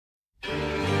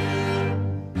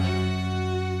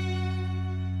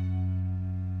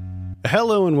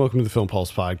Hello and welcome to the Film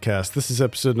Pulse podcast. This is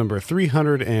episode number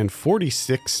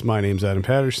 346. My name's Adam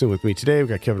Patterson. With me today, we've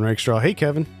got Kevin Rakestraw. Hey,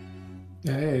 Kevin.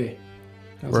 Hey,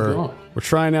 how's it going? We're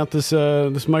trying out this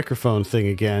microphone thing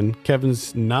again.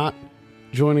 Kevin's not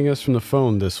joining us from the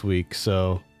phone this week,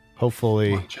 so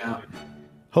hopefully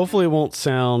it won't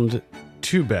sound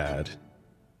too bad.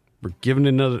 We're giving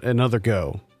it another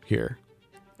go here.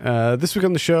 This week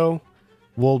on the show,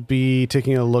 we'll be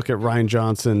taking a look at Rian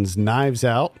Johnson's Knives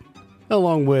Out,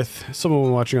 along with someone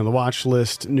we're watching on the watch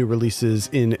list, new releases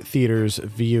in theaters,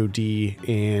 VOD,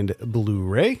 and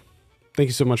Blu-ray. Thank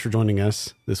you so much for joining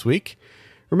us this week.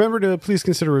 Remember to please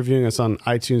consider reviewing us on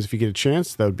iTunes if you get a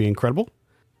chance. That would be incredible.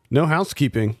 No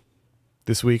housekeeping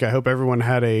this week. I hope everyone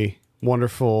had a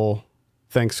wonderful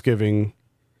Thanksgiving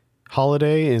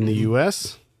holiday in the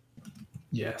U.S.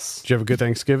 Yes. Did you have a good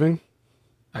Thanksgiving?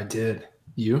 I did.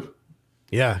 You?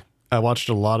 Yeah. I watched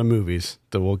a lot of movies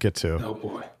that we'll get to. Oh,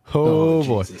 boy. Oh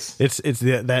boy. Jesus. It's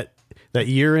that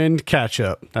year-end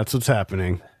catch-up. That's what's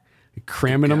happening.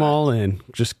 Cramming them all in.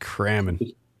 Just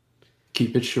cramming.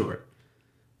 Keep it short.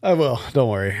 I will. Don't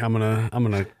worry. I'm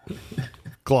gonna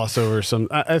gloss over some.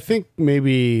 I think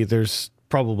maybe there's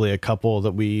probably a couple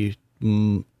that we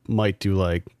might do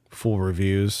like full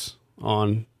reviews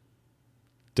on,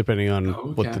 depending on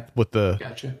what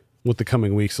the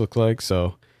coming weeks look like.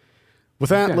 So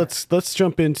with that, let's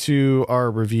jump into our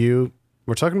review.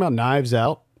 We're talking about Knives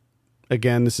Out.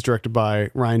 Again, this is directed by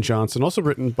Rian Johnson, also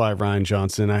written by Rian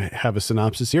Johnson. I have a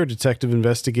synopsis here. A detective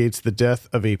investigates the death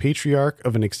of a patriarch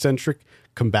of an eccentric,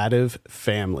 combative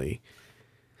family.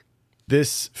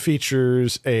 This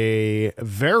features a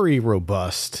very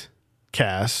robust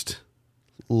cast.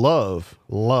 Loving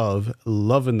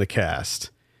the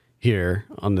cast here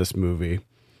on this movie.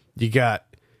 You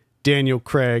got Daniel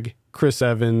Craig, Chris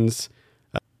Evans,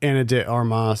 Ana de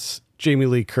Armas, Jamie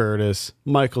Lee Curtis,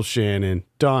 Michael Shannon,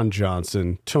 Don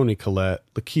Johnson, Toni Collette,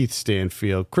 Lakeith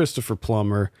Stanfield, Christopher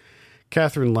Plummer,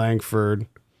 Catherine Langford,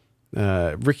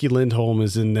 Ricky Lindholm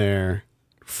is in there.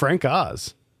 Frank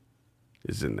Oz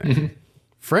is in there. Mm-hmm.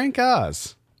 Frank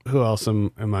Oz. Who else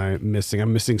am I missing?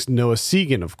 I'm missing Noah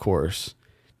Segan, of course.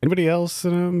 Anybody else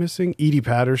that I'm missing? Edie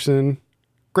Patterson.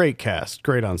 Great cast,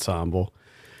 great ensemble.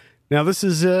 Now this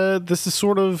is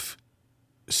sort of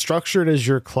structured as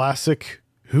your classic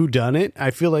whodunit.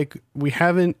 I feel like we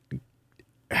haven't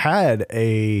had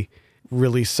a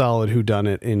really solid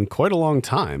whodunit in quite a long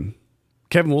time.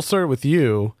 Kevin, we'll start with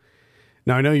you.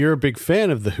 Now I know you're a big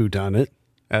fan of the whodunit,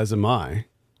 as am I.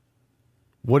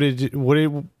 What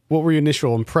were your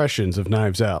initial impressions of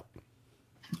Knives Out?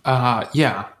 I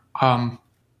don't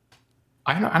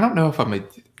know if I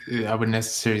would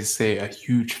necessarily say a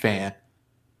huge fan.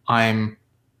 I'm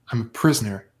a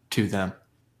prisoner to them,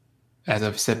 as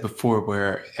I've said before,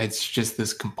 where it's just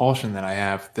this compulsion that I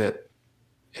have that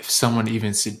if someone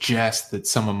even suggests that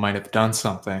someone might have done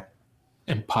something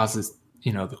and posits,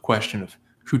 the question of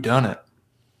who done it,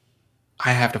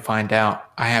 I have to find out.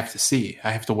 I have to see.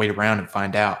 I have to wait around and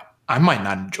find out. I might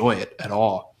not enjoy it at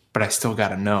all, but I still got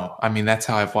to know. I mean, that's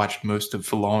how I've watched most of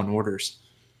the Law and Orders.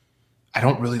 I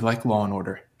don't really like Law and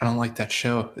Order. I don't like that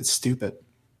show. It's stupid.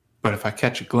 But if I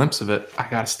catch a glimpse of it, I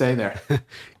got to stay there.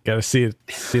 Got to see it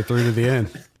through to the end.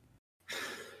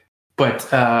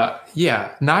 But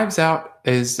Knives Out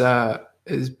is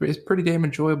pretty damn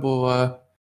enjoyable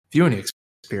viewing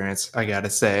experience, I got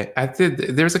to say.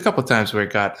 There's a couple of times where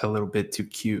it got a little bit too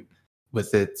cute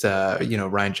with it.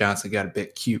 Rian Johnson got a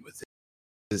bit cute with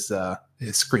his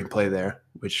screenplay there,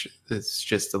 which is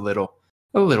just a little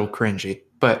cringy.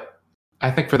 But I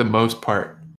think for the most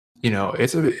part,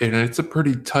 it's a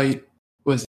pretty tight.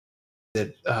 Was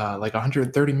it like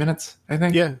 130 minutes? I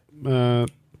think. Yeah,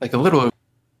 like a little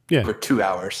over 2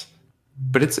 hours,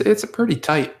 but it's a pretty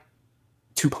tight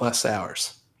 2+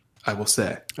 hours. I will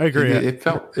say. I agree. It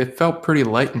felt pretty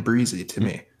light and breezy to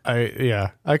me.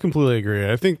 I completely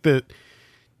agree. I think that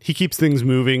he keeps things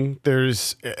moving.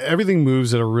 Everything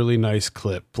moves at a really nice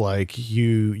clip. Like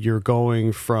you're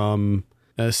going from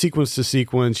sequence to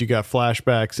sequence. You got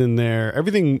flashbacks in there.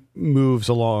 Everything moves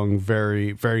along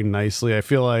very, very nicely. I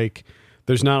feel like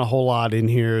there's not a whole lot in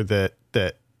here that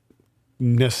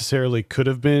necessarily could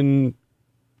have been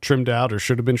trimmed out or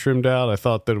should have been trimmed out. I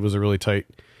thought that it was a really tight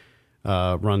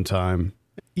runtime.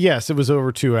 Yes, it was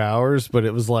over 2 hours, but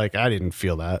it was like I didn't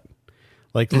feel that.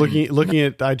 Like looking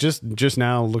at, I just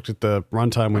now looked at the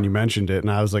runtime when you mentioned it, and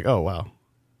I was like, oh wow,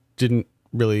 didn't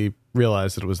really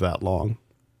realize that it was that long.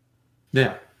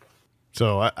 Yeah.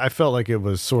 So I felt like it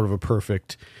was sort of a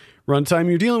perfect runtime.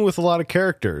 You're dealing with a lot of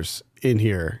characters in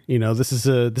here. This is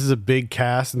a big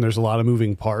cast, and there's a lot of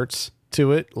moving parts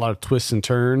to it, a lot of twists and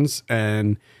turns,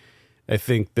 and I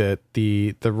think that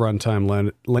the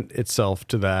runtime lent itself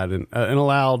to that, and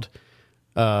allowed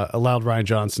Rian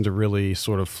Johnson to really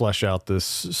sort of flesh out this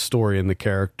story and the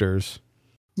characters.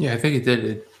 Yeah, I think it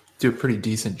did do a pretty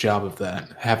decent job of that,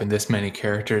 having this many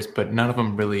characters, but none of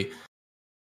them really,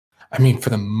 I mean, for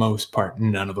the most part,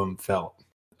 none of them felt,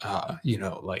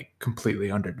 like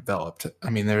completely underdeveloped. I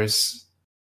mean, there's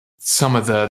some of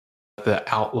the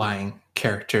outlying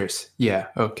characters. Yeah,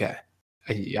 okay.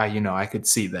 I could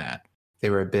see that. They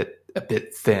were a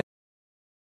bit thin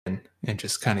and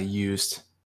just kind of used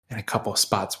in a couple of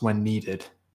spots when needed.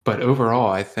 But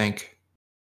overall, I think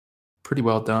pretty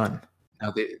well done. Now,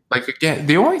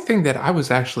 the only thing that I was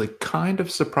actually kind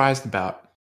of surprised about,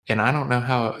 and I don't know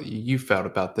how you felt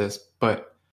about this,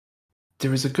 but there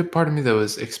was a good part of me that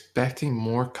was expecting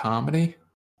more comedy.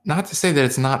 Not to say that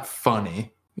it's not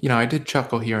funny. I did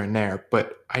chuckle here and there,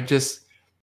 but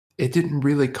it didn't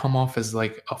really come off as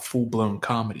like a full-blown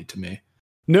comedy to me.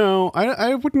 No,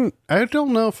 I wouldn't. I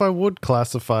don't know if I would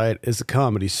classify it as a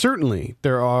comedy. Certainly,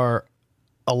 there are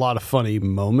a lot of funny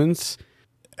moments,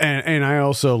 and I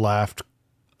also laughed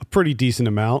a pretty decent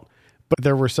amount. But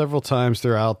there were several times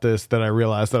throughout this that I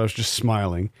realized that I was just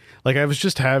smiling. Like I was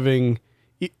just having,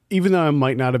 even though I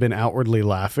might not have been outwardly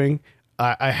laughing,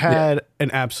 I had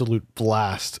an absolute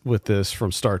blast with this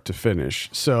from start to finish.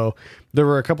 So there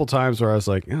were a couple times where I was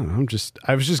like, oh,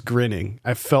 I was just grinning.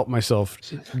 I felt myself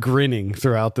grinning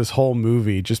throughout this whole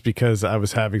movie just because I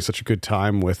was having such a good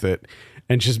time with it,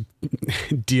 and just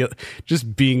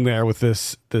just being there with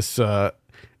this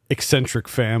eccentric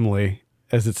family,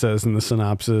 as it says in the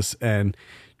synopsis, and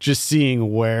just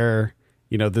seeing where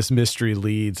this mystery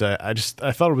leads. I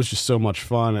thought it was just so much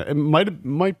fun. It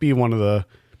might be one of the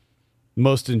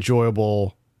most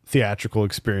enjoyable theatrical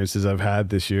experiences I've had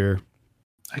this year.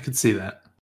 I could see that.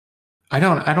 I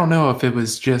don't know if it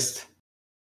was just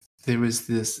there was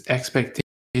this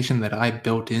expectation that I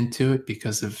built into it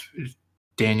because of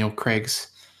Daniel Craig's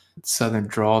southern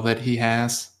drawl that he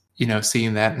has.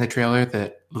 Seeing that in the trailer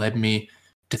that led me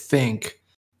to think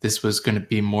this was going to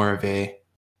be more of a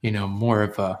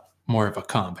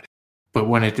comedy. But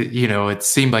when it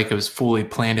seemed like it was fully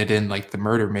planted in like the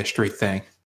murder mystery thing.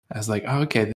 I was like, oh,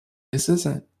 okay, this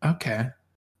isn't okay.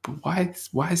 But why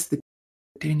is the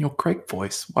Daniel Craig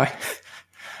voice? Why?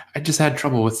 I just had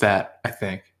trouble with that, I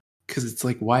think. Because it's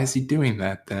like, why is he doing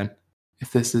that then?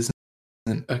 If this isn't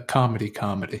a comedy.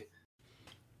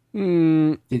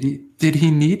 Did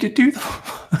he need to do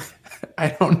that?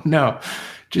 I don't know.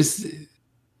 Just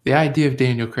the idea of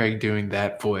Daniel Craig doing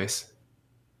that voice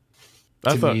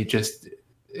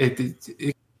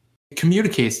it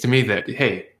communicates to me that,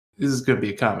 hey, this is going to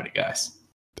be a comedy, guys.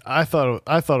 I thought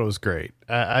it was great.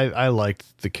 I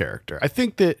liked the character. I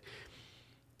think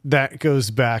that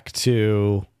goes back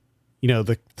to,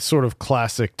 the sort of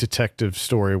classic detective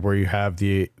story where you have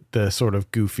the sort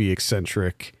of goofy,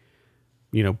 eccentric,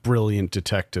 brilliant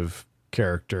detective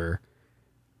character.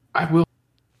 I will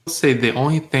say the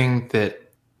only thing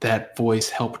that voice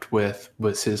helped with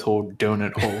was his whole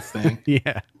donut hole thing.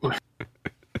 Yeah.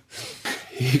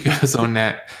 He goes on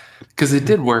that. Because it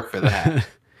did work for that.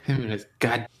 Him and his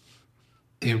goddamn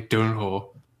donut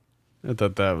hole. I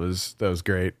thought that was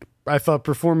great. I thought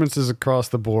performances across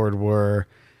the board were,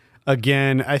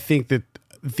 again, I think that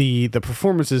the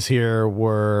performances here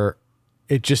were,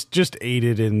 it just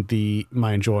aided in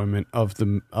my enjoyment of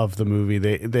the movie.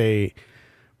 They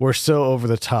were so over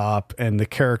the top, and the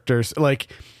characters, like,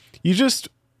 you just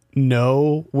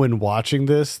know when watching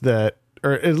this that,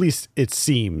 or at least it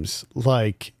seems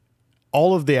like,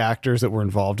 all of the actors that were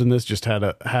involved in this just had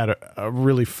a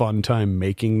really fun time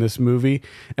making this movie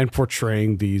and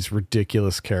portraying these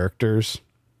ridiculous characters.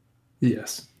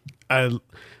 Yes. I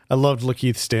loved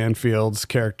Lakeith Stanfield's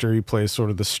character. He plays sort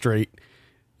of the straight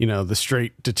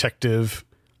detective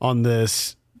on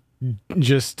this,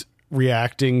 just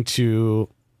reacting to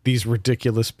these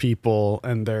ridiculous people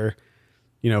and their,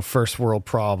 first world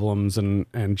problems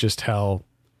and just how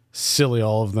silly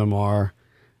all of them are.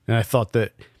 And I thought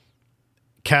that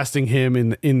casting him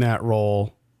in that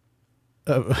role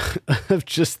of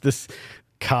just this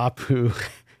cop who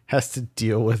has to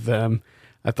deal with them,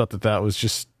 I thought that was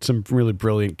just some really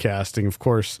brilliant casting. Of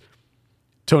course,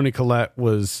 Toni Collette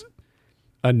was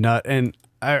a nut, and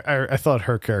I thought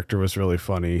her character was really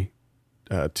funny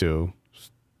too.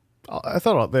 I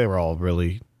thought they were all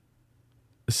really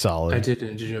solid. I did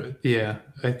enjoy. Yeah,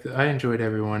 I enjoyed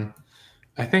everyone.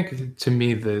 I think to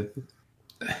me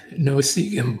Noah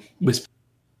Segan was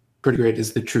pretty great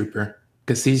as the trooper,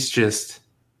 because he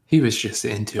was just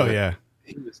into it. Oh yeah,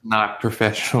 he was not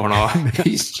professional at all.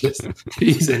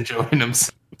 He's enjoying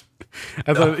himself.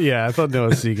 I thought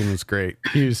Noah Segan was great.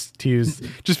 He was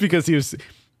just because he was,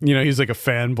 he's like a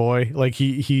fanboy. Like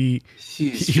he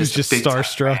was just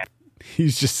starstruck.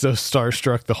 He's just so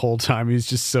starstruck the whole time. He's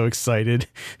just so excited.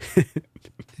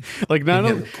 Like not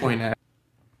only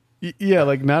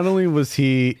not only was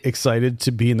he excited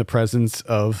to be in the presence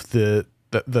of the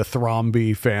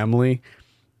Thrombey family,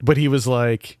 but he was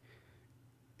like,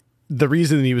 the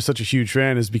reason he was such a huge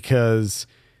fan is because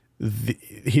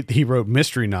he wrote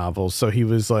mystery novels. So he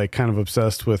was like kind of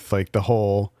obsessed with like the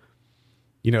whole,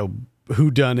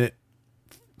 whodunit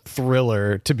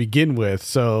thriller to begin with.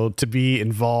 So to be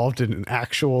involved in an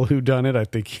actual whodunit, I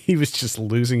think he was just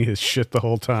losing his shit the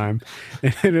whole time.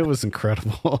 And it was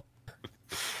incredible.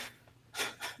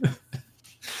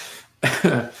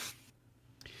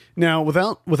 Now,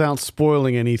 without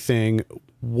spoiling anything,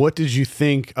 what did you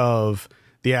think of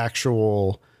the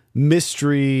actual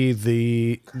mystery,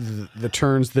 the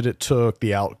turns that it took,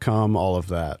 the outcome, all of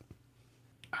that?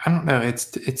 I don't know.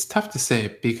 It's tough to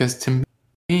say because to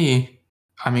me,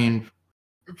 I mean,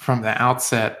 from the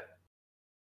outset,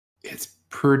 it's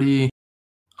pretty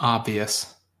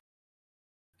obvious.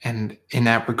 And in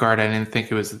that regard, I didn't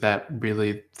think it was that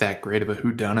great of a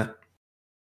whodunit.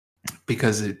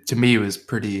 Because to me, it was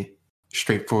pretty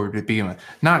straightforward to begin with.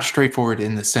 Not straightforward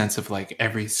in the sense of like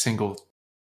every single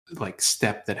like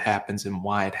step that happens and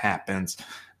why it happens,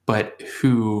 but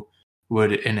who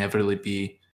would inevitably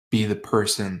be the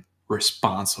person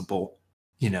responsible.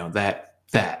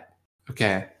 That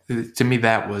okay. To me,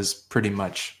 that was pretty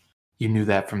much, you knew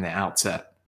that from the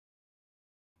outset,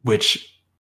 which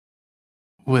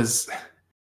was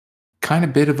kind of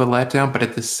a bit of a letdown, but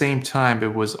at the same time,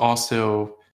 it was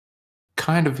also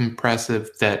kind of impressive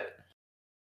that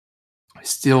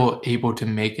still able to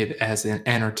make it as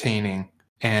entertaining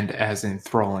and as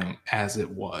enthralling as it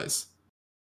was.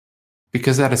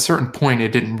 Because at a certain point,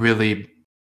 it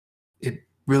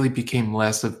really became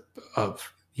less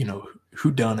of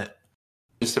who done it.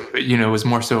 Just, it was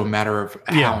more so a matter of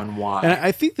how and why. And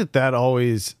I think that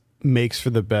always makes for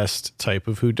the best type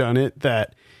of whodunit,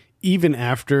 that even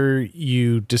after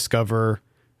you discover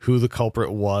who the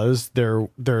culprit was,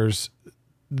 there's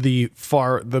the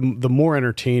more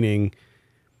entertaining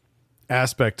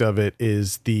aspect of it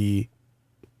is the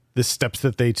steps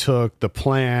that they took, the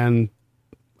plan,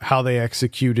 how they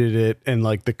executed it, and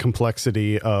like the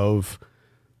complexity of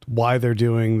why they're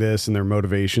doing this and their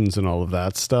motivations and all of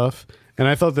that stuff. And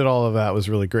I thought that all of that was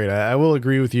really great. I will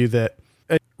agree with you that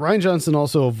Rian Johnson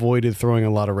also avoided throwing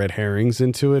a lot of red herrings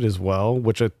into it as well,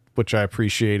 which I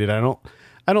appreciated. I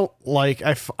don't like,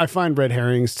 I find red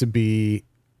herrings to be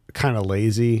kind of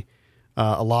lazy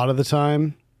a lot of the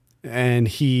time, and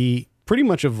he pretty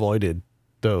much avoided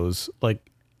those. Like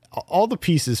all the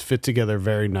pieces fit together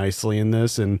very nicely in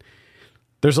this, and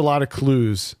there's a lot of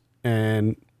clues,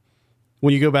 and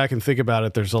when you go back and think about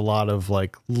it, there's a lot of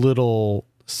like little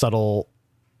subtle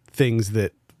things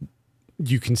that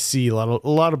you can see, a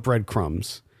lot of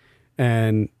breadcrumbs,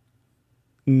 and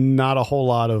not a whole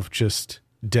lot of just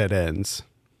dead ends.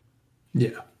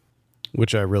 Yeah.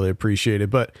 Which I really appreciated.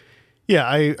 But yeah,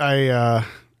 I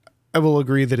will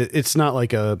agree that it's not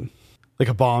like a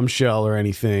bombshell or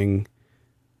anything,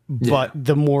 but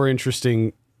the more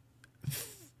interesting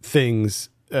things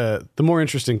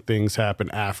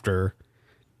happen after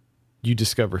you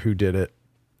discover who did it.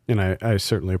 And I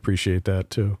certainly appreciate that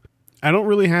too. I don't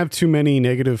really have too many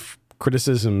negative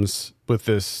criticisms with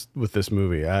this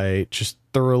movie. I just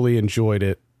thoroughly enjoyed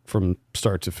it from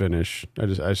start to finish. I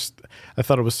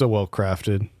thought it was so well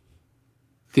crafted.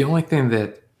 The only thing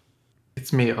that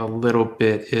gets me a little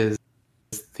bit is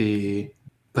the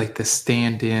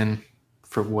stand-in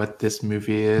for what this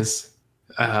movie is.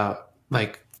 The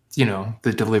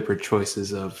deliberate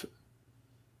choices of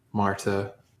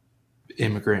Marta,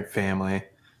 immigrant family,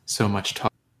 so much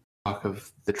talk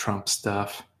of the Trump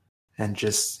stuff, and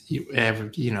just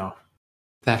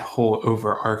that whole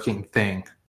overarching thing,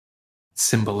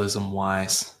 symbolism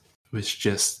wise,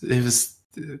 it was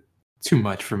too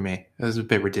much for me. It was a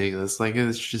bit ridiculous. Like, it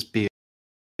was just be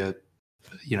a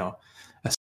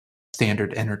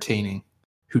standard entertaining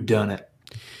whodunit.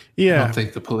 Yeah, I don't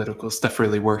think the political stuff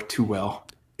really worked too well.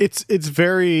 It is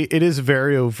very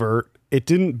overt. It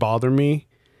didn't bother me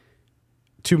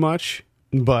too much,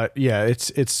 but yeah,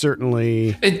 it's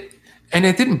certainly and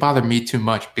it didn't bother me too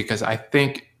much because I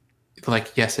think,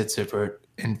 like, yes, it's overt,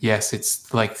 and yes,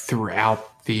 it's like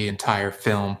throughout the entire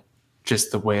film,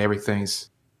 just the way everything's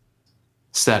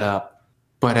set up.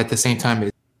 But at the same time,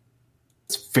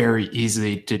 it's very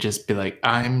easy to just be like,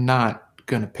 I'm not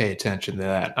going to pay attention to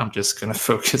that. I'm just going to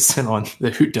focus in on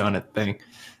the whodunit thing.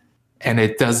 And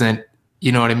it doesn't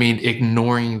You know what I mean?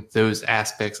 Ignoring those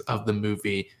aspects of the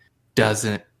movie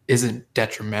isn't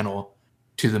detrimental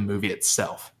to the movie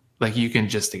itself. Like you can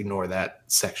just ignore that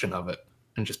section of it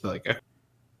and just be like, okay,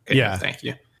 Yeah. thank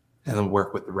you, and then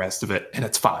work with the rest of it, and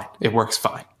it's fine. It works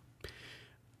fine.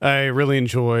 I really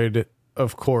enjoyed,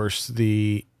 of course,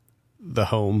 the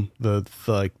home, the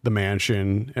like the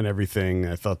mansion and everything.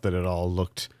 I thought that it all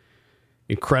looked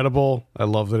incredible. I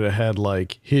love that it had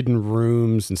like hidden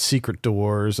rooms and secret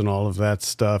doors and all of that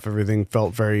stuff. Everything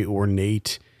felt very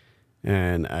ornate,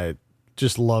 and I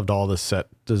just loved all the set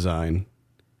design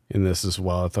in this as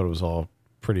well. I thought it was all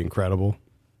pretty incredible.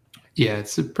 Yeah,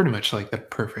 it's pretty much like the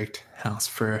perfect house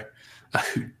for a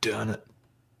whodunit.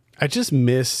 I just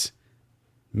miss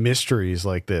mysteries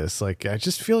like this. Like, I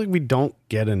just feel like we don't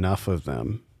get enough of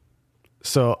them.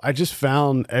 So I just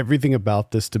found everything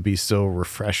about this to be so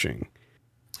refreshing.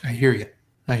 I hear you.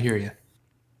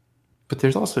 But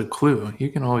there's also Clue. You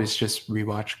can always just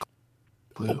rewatch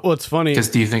Clue. Well, it's funny. Because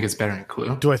do you think it's better than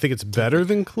Clue? Do I think it's better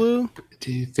than Clue?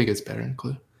 Do you think it's better than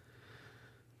Clue?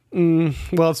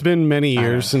 Well, it's been many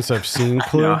years since I've seen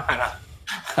Clue. No, I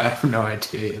have no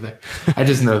idea either. I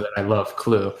just know that I love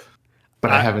Clue,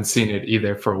 but I haven't seen it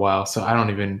either for a while, so I don't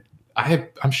even.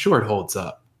 I'm sure it holds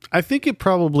up. I think it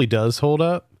probably does hold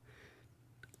up,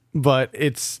 but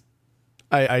it's.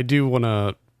 I do want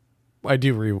to. Want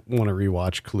to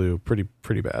rewatch Clue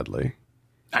pretty badly.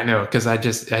 I know, because I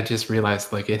just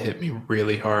realized like it hit me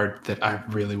really hard that I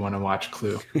really want to watch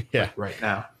Clue. Yeah, like, right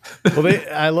now. Well,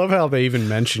 I love how they even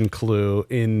mentioned Clue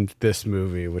in this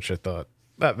movie, which I thought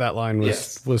that line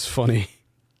was funny.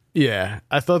 Yeah,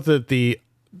 I thought that the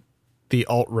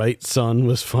alt-right son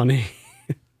was funny.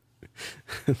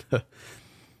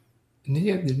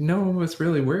 Yeah, no one was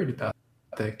really worried about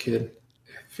that kid.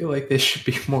 I feel like they should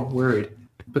be more worried,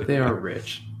 but they are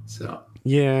rich, so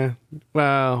yeah.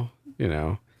 Well, you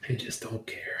know, I just don't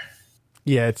care.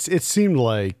 Yeah, it seemed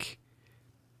like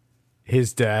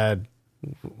his dad,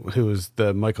 who was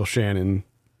the Michael Shannon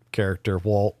character,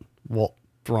 Walt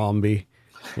Bromby,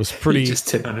 was pretty. He just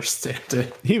didn't understand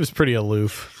it. He was pretty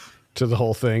aloof to the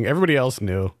whole thing. Everybody else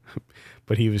knew,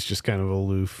 but he was just kind of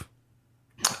aloof.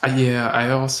 Yeah,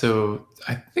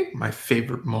 I think my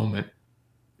favorite moment,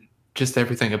 just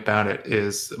everything about it,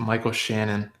 is Michael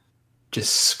Shannon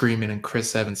just screaming in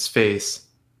Chris Evans' face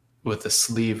with a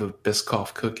sleeve of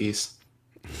Biscoff cookies.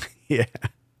 Yeah.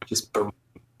 Just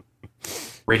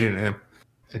berating him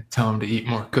and tell him to eat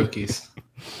more cookies.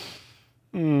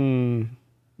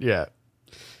 Yeah.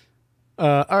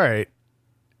 All right.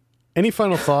 Any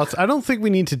final thoughts? I don't think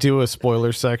we need to do a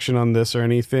spoiler section on this or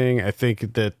anything. I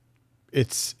think that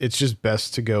it's just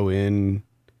best to go in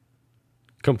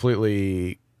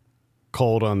completely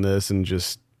cold on this and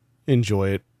just enjoy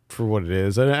it for what it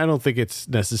is. I don't think it's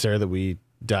necessary that we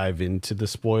dive into the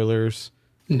spoilers.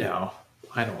 No,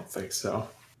 I don't think so.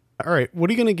 All right. What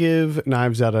are you going to give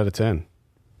Knives Out of 10?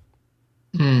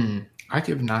 I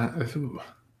give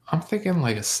I'm thinking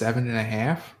like a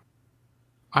 7.5.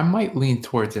 I might lean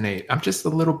towards an 8. I'm just a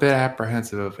little bit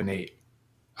apprehensive of an 8.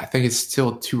 I think it's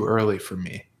still too early for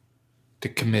me to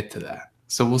commit to that.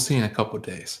 So we'll see in a couple of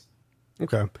days.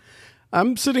 Okay.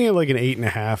 I'm sitting at like an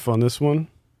 8.5 on this one.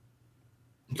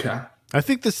 Okay. I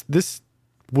think this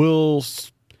will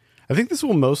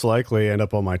most likely end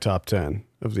up on my top 10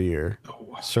 of the year.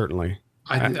 Oh, certainly.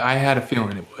 I had a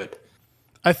feeling it would.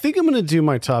 I think I'm going to do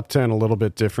my top 10 a little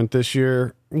bit different this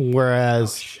year.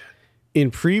 Whereas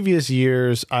in previous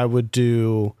years, I would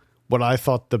do what I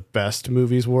thought the best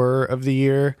movies were of the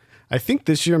year. I think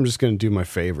this year I'm just going to do my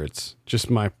favorites, just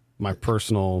my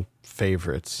personal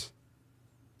favorites.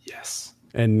 Yes.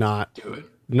 And not do it.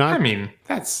 Not. I mean,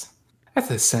 that's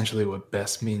essentially what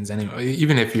best means anyway.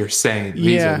 Even if you're saying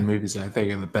these are the movies that I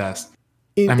think are the best.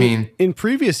 In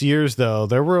previous years though,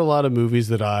 there were a lot of movies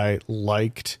that I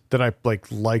liked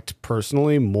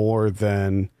personally more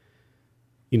than,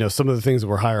 some of the things that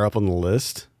were higher up on the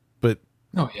list. But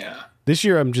this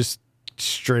year I'm just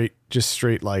straight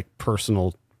like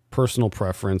personal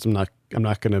preference. I'm not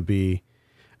going to be,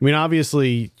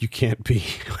 obviously you can't be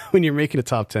when you're making a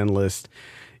top 10 list,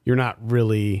 you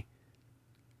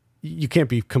can't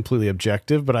be completely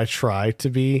objective, but I try to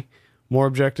be more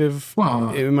objective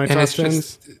in my top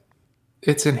 10s.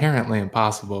 It's inherently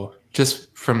impossible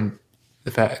just from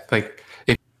the fact, like,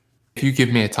 if you give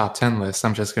me a top 10 list,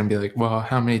 I'm just going to be like, well,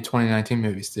 how many 2019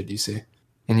 movies did you see?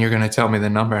 And you're going to tell me the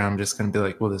number, and I'm just going to be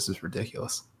like, well, this is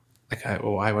ridiculous. Like,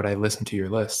 why would I listen to your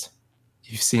list?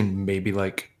 You've seen maybe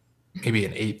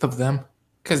an eighth of them?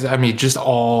 Because, just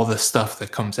all the stuff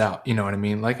that comes out, you know what I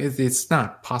mean? Like, it's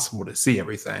not possible to see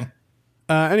everything.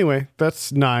 Anyway,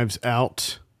 that's Knives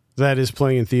Out, that is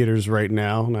playing in theaters right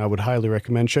now, and I would highly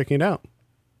recommend checking it out.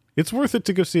 It's worth it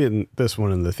to go see this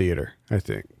one in the theater, I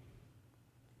think.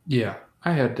 Yeah,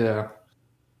 I had,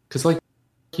 because like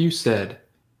you said,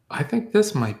 I think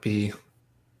this might be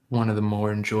one of the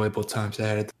more enjoyable times I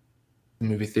had at the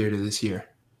movie theater this year.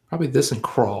 Probably this and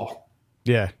Crawl.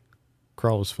 Yeah,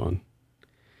 Crawl was fun.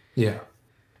 Yeah.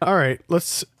 All right,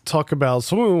 let's talk about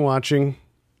someone we're watching.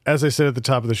 As I said at the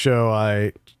top of the show,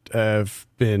 I've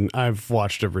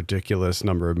watched a ridiculous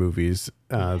number of movies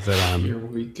Here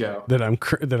we go. that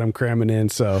I'm cramming in.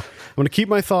 So I'm going to keep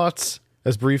my thoughts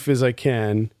as brief as I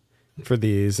can for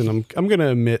these, and I'm going to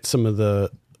omit some of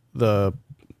the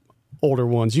older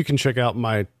ones. You can check out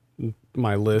my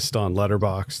list on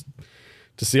Letterboxd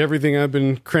to see everything I've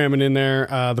been cramming in there.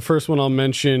 The first one I'll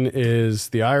mention is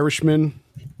The Irishman.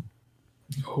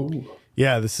 Oh.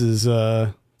 Yeah, this is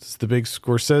the big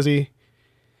Scorsese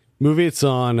movie. It's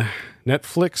on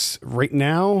Netflix right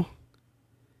now.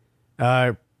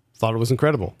 I thought it was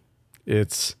incredible.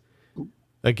 It's,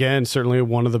 again, certainly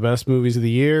one of the best movies of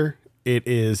the year. It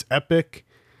is epic.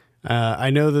 I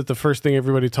know that the first thing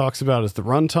everybody talks about is the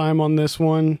runtime on this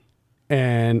one.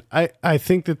 And I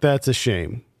think that that's a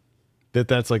shame.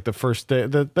 That's like the first thing.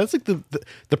 That's like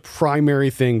the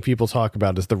primary thing people talk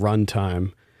about is the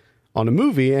runtime on a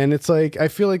movie. And it's like, I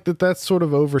feel like that's sort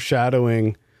of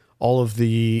overshadowing all of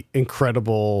the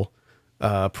incredible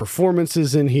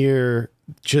performances in here.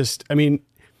 Just, I mean,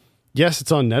 yes,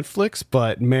 it's on Netflix,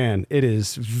 but man, it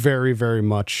is very, very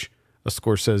much a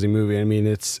Scorsese movie. I mean,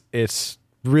 it's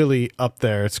really up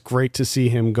there. It's great to see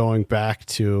him going back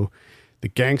to the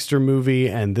gangster movie,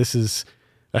 and this is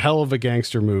a hell of a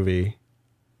gangster movie.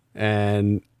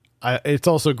 And it's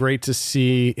also great to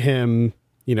see him,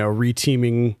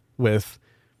 reteaming with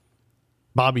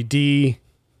Bobby D,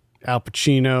 Al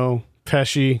Pacino,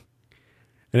 Pesci,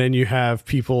 and then you have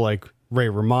people like Ray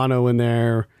Romano in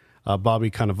there,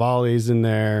 Bobby Cannavale's in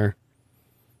there,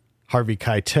 Harvey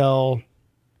Keitel.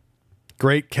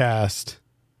 Great cast.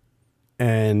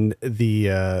 And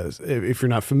if you're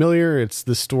not familiar, it's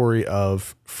the story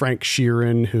of Frank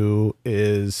Sheeran, who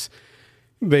is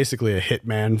basically a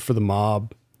hitman for the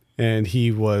mob. And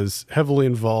he was heavily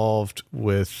involved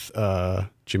with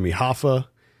Jimmy Hoffa.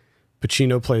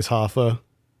 Pacino plays Hoffa,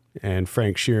 and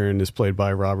Frank Sheeran is played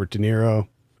by Robert De Niro.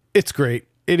 It's great.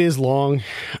 It is long.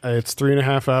 It's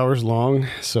 3.5 hours long.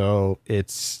 So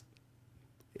it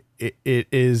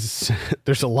is,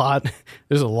 there's a lot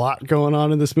going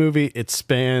on in this movie. It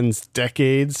spans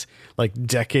decades.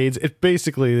 It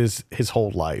basically is his whole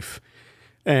life.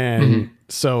 And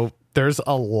so there's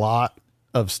a lot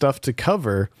of stuff to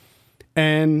cover.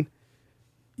 And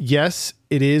yes,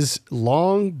 it is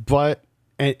long, but,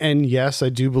 and yes, I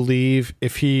do believe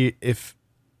if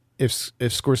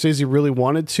Scorsese really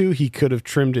wanted to, he could have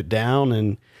trimmed it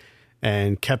down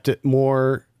and kept it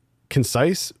more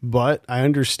concise, but I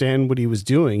understand what he was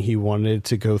doing. He wanted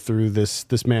to go through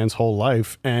this man's whole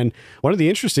life. And one of the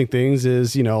interesting things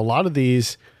is, a lot of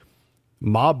these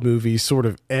mob movies sort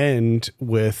of end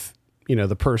with,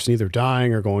 the person either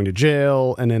dying or going to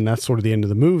jail. And then that's sort of the end of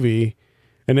the movie.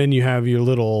 And then you have your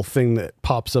little thing that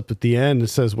pops up at the end that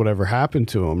says whatever happened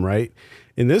to him, right?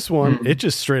 In this one, it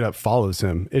just straight up follows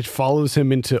him. It follows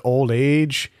him into old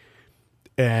age,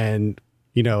 and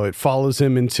it follows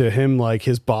him into him, like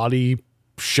his body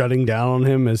shutting down on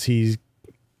him as he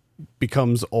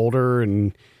becomes older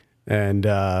and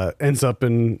ends up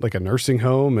in like a nursing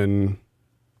home and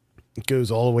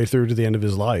goes all the way through to the end of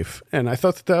his life. And I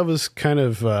thought that was kind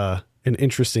of an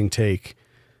interesting take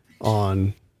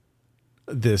on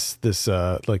this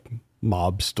like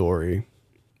mob story.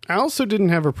 I also didn't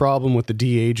have a problem with the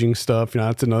de-aging stuff.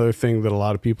 That's another thing that a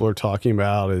lot of people are talking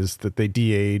about, is that they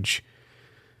de-age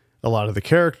a lot of the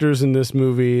characters in this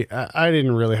movie. I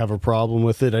didn't really have a problem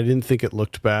with it. I didn't think it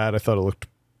looked bad. I thought it looked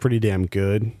pretty damn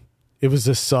good. It was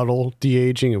a subtle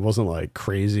de-aging. It wasn't like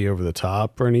crazy over the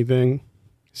top or anything.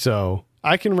 So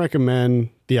I can recommend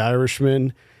The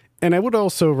Irishman. And I would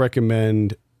also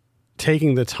recommend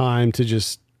taking the time to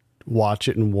just watch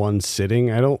it in one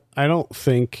sitting.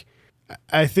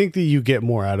 I think that you get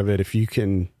more out of it if you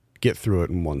can get through it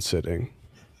in one sitting.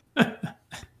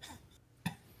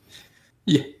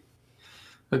 Yeah.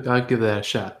 I'll give that a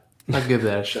shot.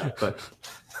 But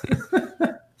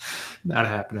not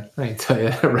happening. I can tell you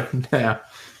that right now.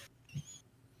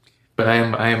 But I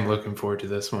am looking forward to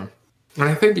this one. And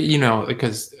I think,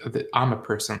 because I'm a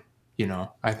person,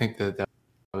 I think that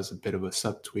was a bit of a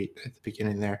subtweet at the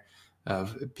beginning there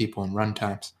of people in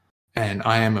runtimes. And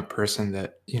I am a person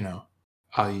that,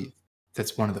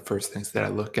 that's one of the first things that I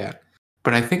look at.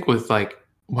 But I think with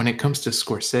when it comes to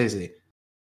Scorsese,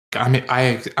 I mean,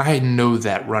 I know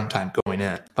that runtime going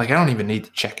in. Like, I don't even need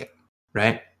to check it,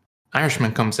 right?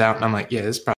 Irishman comes out, and I'm like, yeah,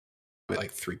 this is probably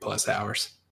like 3+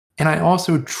 hours. And I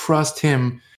also trust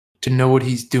him to know what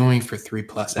he's doing for 3+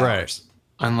 hours. Right.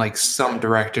 Unlike some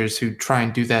directors who try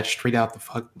and do that straight out the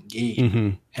fucking gate.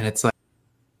 And it's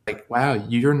like, wow,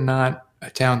 you're not a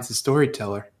talented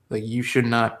storyteller. Like, you should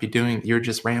not be doing, you're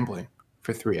just rambling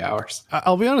for 3 hours.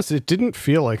 I'll be honest, it didn't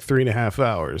feel like 3.5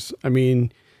 hours. I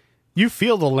mean, you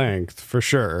feel the length for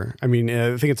sure. I mean,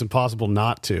 I think it's impossible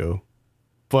not to,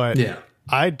 but Yeah.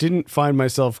 I didn't find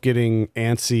myself getting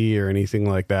antsy or anything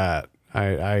like that.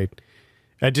 I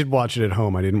did watch it at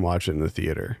home. I didn't watch it in the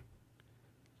theater.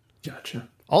 Gotcha.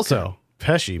 Also,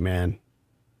 Pesci, man,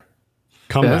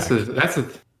 come back. That's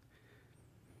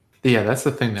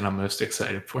the thing that I'm most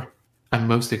excited for. I'm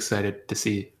most excited to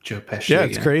see Joe Pesci. Yeah,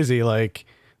 again. it's crazy. Like,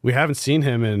 we haven't seen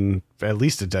him in at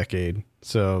least a decade.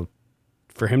 So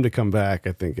for him to come back,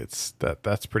 I think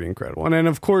that's pretty incredible. And then,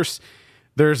 of course,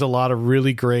 there's a lot of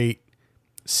really great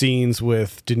scenes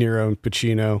with De Niro and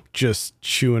Pacino just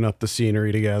chewing up the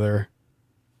scenery together.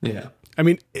 Yeah. I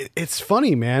mean, it's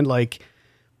funny, man. Like,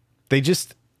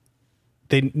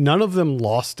 none of them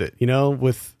lost it,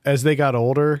 as they got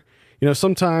older.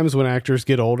 Sometimes when actors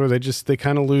get older, they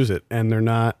kind of lose it, and they're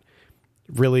not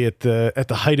really at the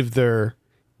height of their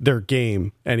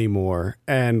game anymore.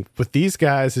 And with these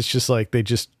guys, it's just like they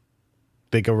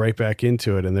go right back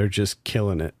into it, and they're just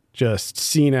killing it, just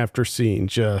scene after scene,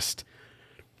 just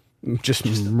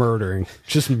murdering.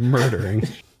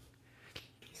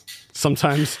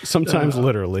 Sometimes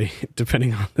literally,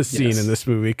 depending on the scene in this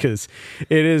movie, because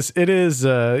it is it's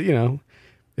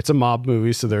a mob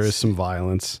movie, so there is some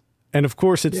violence. And of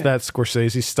course, it's that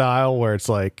Scorsese style where it's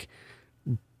like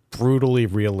brutally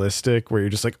realistic, where you're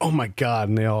just like, oh my God.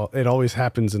 And it always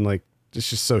happens. And like, it's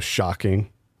just so shocking.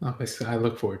 Obviously, I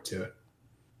look forward to it.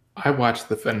 I watched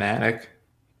The Fanatic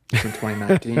from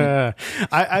 2019.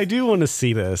 I do want to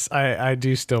see this. I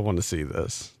do still want to see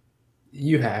this.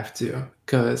 You have to,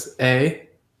 because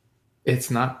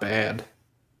it's not bad.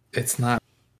 It's not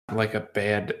like a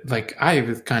bad, like, I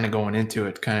was kind of going into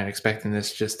it kind of expecting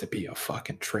this just to be a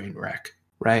fucking train wreck,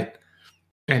 right?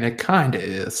 And it kind of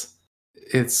is.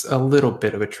 It's a little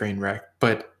bit of a train wreck,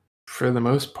 but for the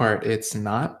most part, it's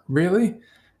not really.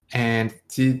 And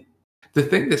the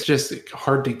thing that's just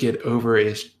hard to get over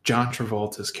is John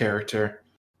Travolta's character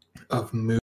of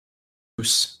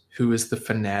Moose, who is the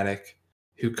fanatic,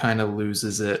 who kind of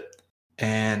loses it.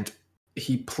 And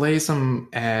he plays him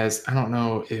as, I don't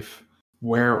know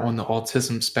where on the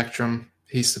autism spectrum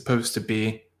he's supposed to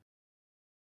be,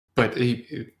 but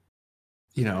he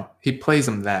plays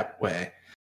him that way.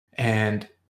 And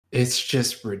it's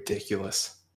just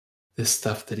ridiculous, this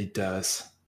stuff that he does.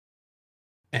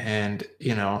 And,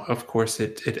 of course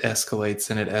it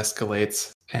escalates and it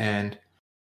escalates, and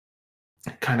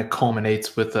it kind of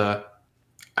culminates with I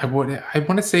want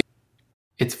to say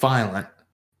it's violent.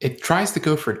 It tries to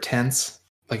go for tense,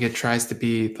 like it tries to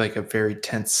be like a very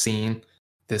tense scene,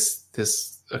 this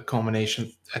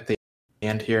culmination at the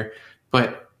end here,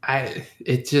 but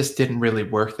it just didn't really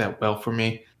work that well for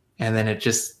me. And then it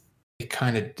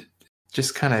kind of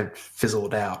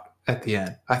fizzled out at the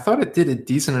end. I thought it did a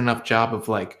decent enough job of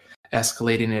like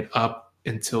escalating it up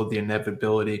until the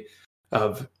inevitability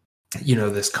of,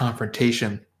 this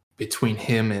confrontation between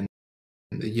him and,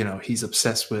 he's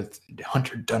obsessed with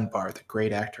Hunter Dunbar, the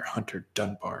great actor Hunter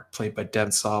Dunbar, played by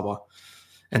Devon Sawa.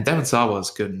 And Devon Sawa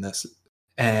is good in this.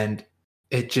 And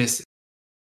it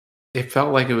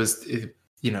felt like it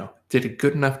did a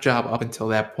good enough job up until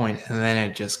that point, and then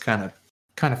it just kind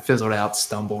of fizzled out,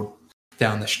 stumbled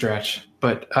down the stretch.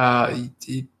 But I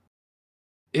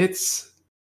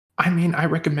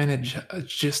recommend it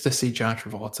just to see John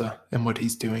Travolta and what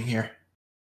he's doing here,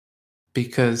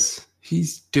 because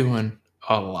he's doing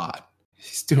a lot.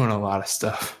 He's doing a lot of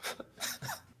stuff.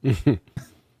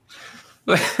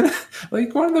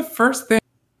 Like, one of the first things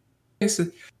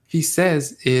he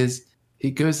says is,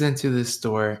 he goes into this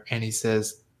store and he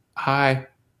says, "Hi,"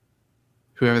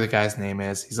 whoever the guy's name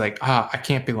is. He's like, "I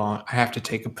can't be long. I have to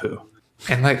take a poo."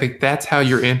 And like that's how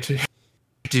you're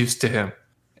introduced to him.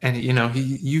 And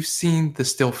you've seen the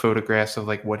still photographs of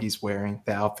like what he's wearing,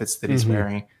 the outfits that he's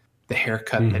wearing, the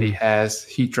haircut that he has.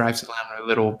 He drives around a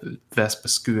little Vespa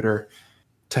scooter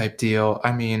type deal.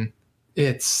 I mean,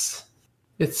 it's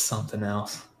something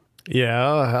else. Yeah,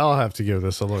 I'll have to give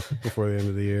this a look before the end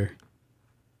of the year.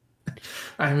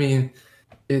 I mean,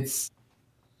 it's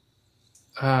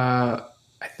I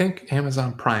think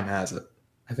Amazon Prime has it.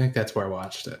 I think that's where I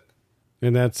watched it.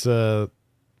 And that's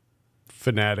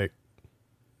Fanatic.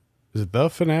 Is it The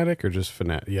Fanatic or just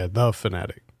Fanatic? Yeah, The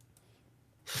Fanatic.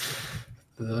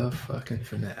 The fucking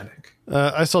fanatic.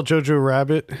 I saw Jojo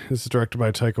Rabbit. This is directed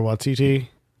by Taika Waititi.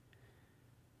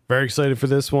 Very excited for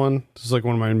this one. This is like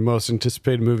one of my most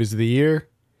anticipated movies of the year.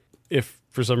 If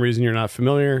for some reason you're not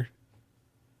familiar,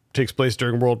 it takes place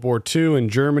during World War II in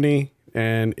Germany,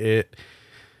 and it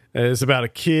is about a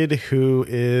kid who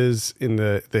is in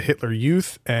the Hitler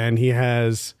Youth, and he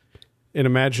has an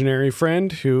imaginary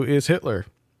friend who is Hitler.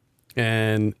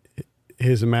 And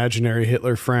his imaginary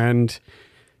Hitler friend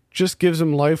just gives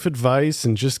him life advice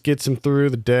and just gets him through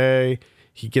the day.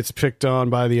 He gets picked on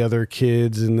by the other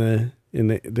kids in the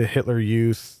Hitler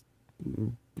Youth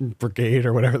Brigade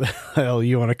or whatever the hell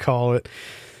you want to call it.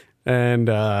 And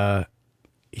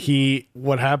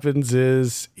what happens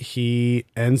is he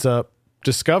ends up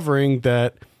discovering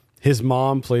that his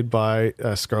mom, played by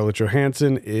Scarlett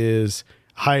Johansson, is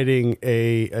hiding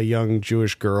a young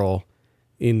Jewish girl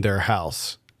in their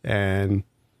house. And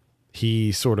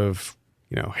he sort of,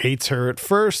 hates her at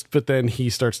first, but then he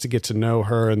starts to get to know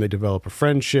her and they develop a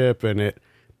friendship, and it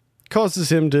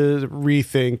causes him to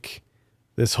rethink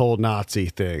this whole Nazi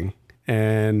thing.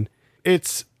 And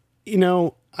it's,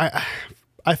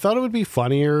 I thought it would be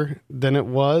funnier than it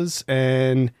was.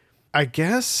 And I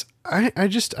guess I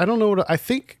don't know what I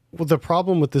think. Well, the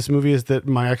problem with this movie is that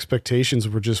my expectations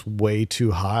were just way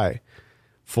too high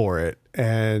for it.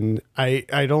 And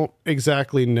I don't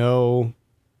exactly know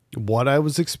what I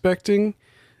was expecting,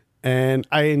 and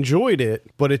I enjoyed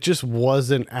it, but it just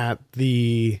wasn't at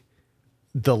the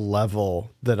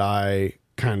level that I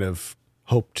kind of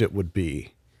hoped it would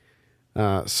be.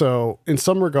 So in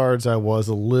some regards, I was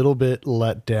a little bit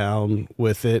let down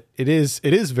with it. It is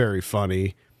very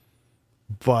funny,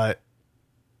 but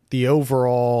the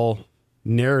overall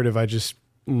narrative, I just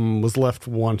was left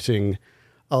wanting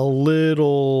a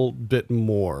little bit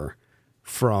more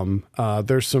from.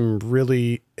 There's some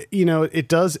really,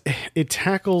 it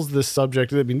tackles this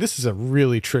subject. I mean, this is a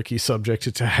really tricky subject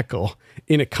to tackle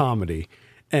in a comedy.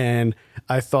 And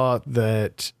I thought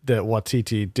that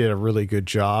Waititi did a really good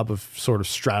job of sort of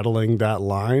straddling that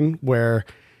line, where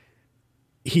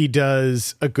he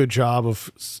does a good job of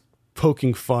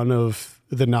poking fun of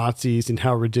the Nazis and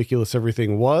how ridiculous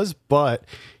everything was, but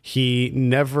he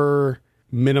never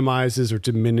minimizes or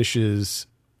diminishes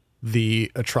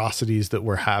the atrocities that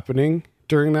were happening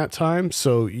during that time.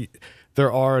 So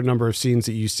there are a number of scenes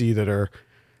that you see that are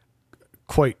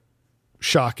quite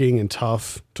shocking and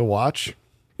tough to watch.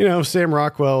 Sam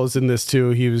Rockwell is in this too.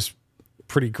 He was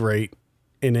pretty great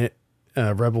in it.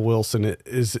 Rebel Wilson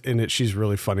is in it. She's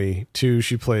really funny too.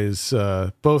 She plays,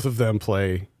 both of them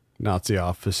play Nazi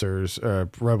officers.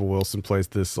 Rebel Wilson plays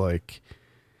this, like,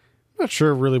 I'm not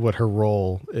sure really what her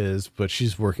role is, but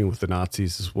she's working with the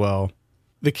Nazis as well.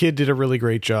 The kid did a really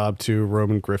great job too.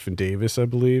 Roman Griffin Davis, I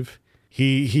believe.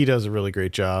 He does a really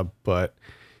great job. But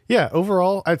yeah,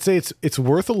 overall, I'd say it's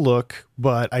worth a look,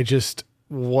 but I just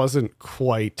wasn't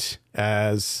quite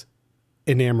as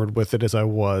enamored with it as I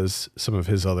was some of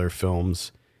his other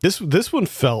films. This one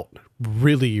felt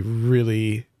really,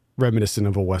 really reminiscent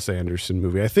of a Wes Anderson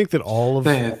movie. I think that all of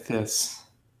that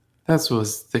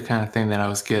was the kind of thing that I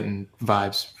was getting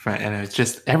vibes from, and it was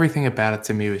just, everything about it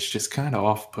to me was just kind of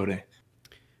off-putting.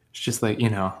 It's just like,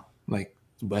 like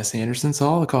Wes Anderson's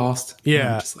Holocaust.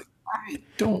 Yeah. I'm just like, I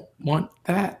don't want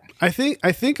that. I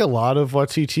think a lot of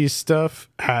Waititi's stuff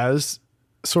has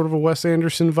sort of a Wes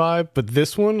Anderson vibe, but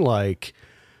this one, like,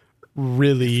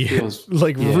 really feels,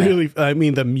 really, I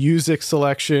mean, the music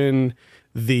selection,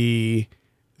 the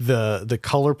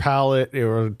color palette,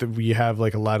 or we have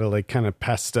like a lot of like kind of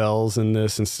pastels in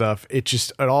this and stuff.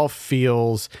 It all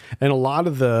feels, and a lot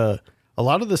of the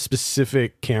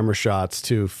specific camera shots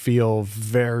too feel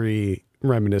very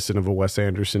reminiscent of a Wes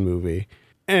Anderson movie,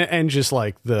 and just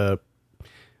like the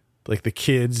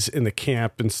kids in the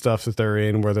camp and stuff that they're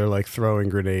in, where they're like throwing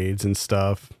grenades and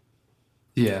stuff.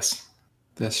 Yes,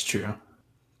 that's true.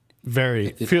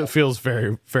 Feels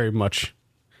very, very much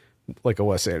like a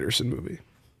Wes Anderson movie.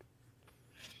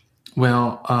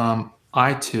 Well,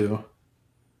 I too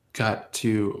got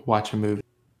to watch a movie.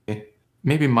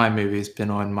 Maybe my movie's been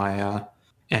on my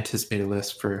anticipated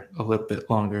list for a little bit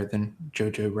longer than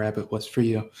Jojo Rabbit was for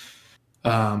you.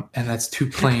 And that's Two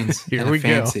Planes Here and we a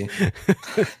Fancy.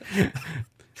 Go.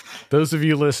 Those of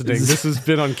you listening, this has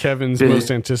been on Kevin's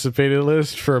most anticipated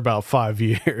list for about 5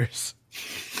 years.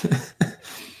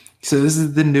 So this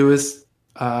is the newest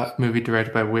movie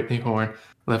directed by Whitney Horn,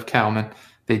 Lev Kalman.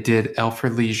 They did L for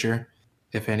Leisure,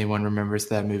 if anyone remembers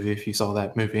that movie, if you saw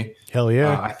that movie. Hell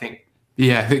yeah. I think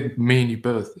me and you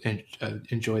both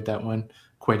enjoyed that one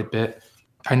quite a bit.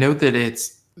 I know that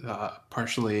it's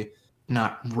partially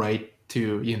not right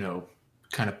to,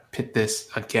 kind of pit this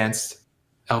against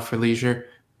Alfred Leisure,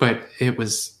 but it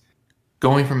was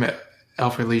going from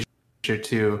Alfred Leisure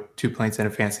to Two Planes and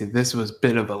a Fancy. This was a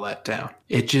bit of a letdown.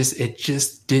 It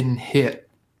just didn't hit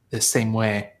the same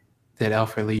way that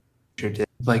Alfred Leisure did.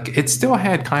 Like, it still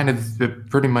had kind of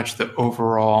pretty much the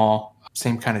overall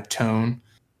same kind of tone,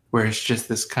 where it's just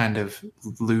this kind of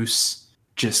loose,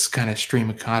 just kind of stream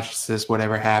of consciousness,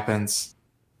 whatever happens,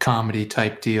 comedy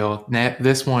type deal.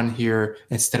 This one here,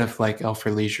 instead of like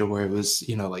Alfred Leisure, where it was,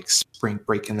 like spring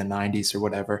break in the 90s or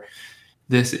whatever,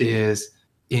 this is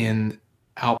in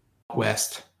out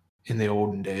west in the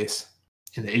olden days,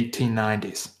 in the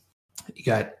 1890s. You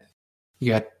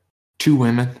got two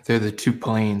women, they're the Two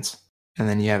Planes, and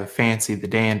then you have a Fancy, the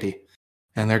dandy,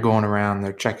 and they're going around,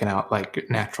 they're checking out like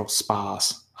natural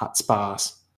spas, hot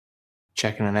spas,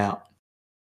 checking it out,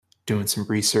 doing some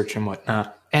research and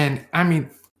whatnot. And I mean,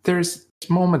 there's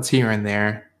moments here and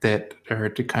there that are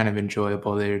kind of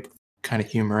enjoyable. They're kind of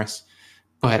humorous,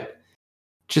 but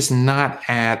just not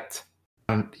at,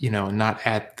 not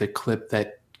at the clip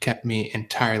that kept me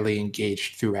entirely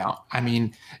engaged throughout. I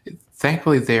mean,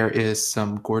 thankfully there is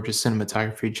some gorgeous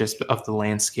cinematography just of the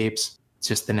landscapes,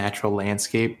 just the natural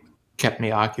landscape kept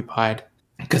me occupied,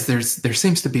 because there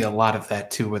seems to be a lot of that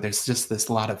too, where there's just this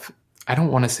lot of, I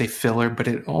don't want to say filler, but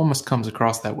it almost comes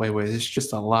across that way, where there's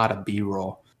just a lot of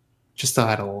B-roll, just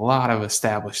had a lot of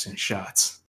establishing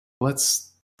shots.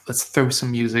 Let's throw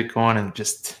some music on and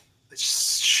let's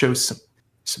show some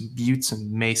buttes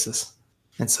and mesas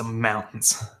and some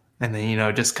mountains, and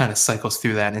then just kind of cycles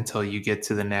through that until you get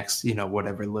to the next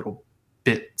whatever little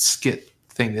bit skit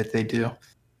thing that they do.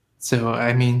 So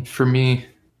I mean, for me,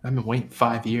 I've been waiting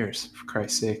 5 years, for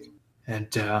Christ's sake, and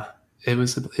it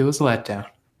was a letdown.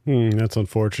 That's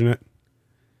unfortunate.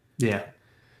 Yeah.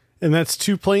 And that's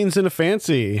Two Planes and a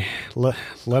Fancy. Let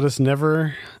us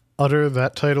never utter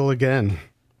that title again.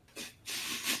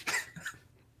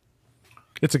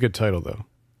 It's a good title, though,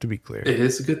 to be clear. It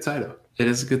is a good title.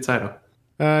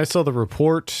 I saw The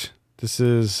Report. This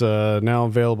is now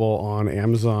available on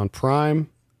Amazon Prime.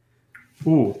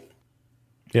 Ooh.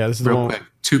 Yeah, this is real quick.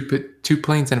 Two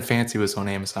Planes and a Fancy was on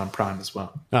Amazon Prime as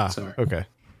well. Sorry. Okay.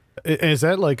 Is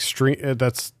that like stream?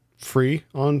 That's free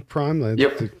on Prime?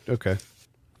 Yep. Okay.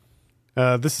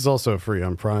 This is also free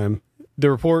on Prime.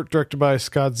 The Report, directed by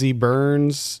Scott Z.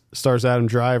 Burns, stars Adam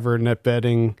Driver, Annette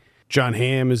Bening. John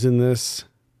Hamm is in this,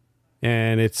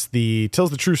 and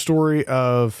tells the true story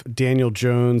of Daniel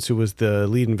Jones, who was the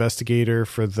lead investigator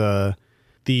for the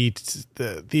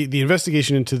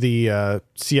investigation into the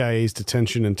CIA's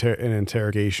detention and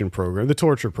interrogation program, the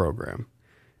torture program.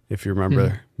 If you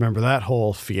remember that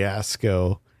whole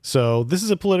fiasco. So this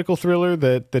is a political thriller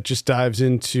that just dives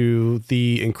into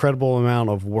the incredible amount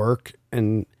of work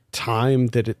and time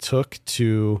that it took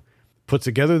to put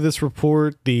together this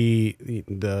report, the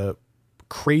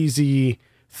crazy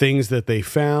things that they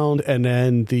found, and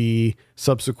then the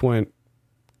subsequent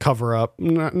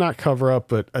not cover up,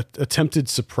 but attempted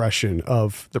suppression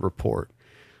of the report,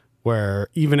 where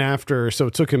even after, so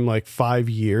it took him like 5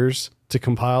 years to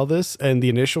compile this, and the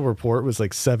initial report was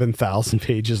like 7,000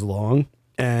 pages long.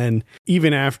 And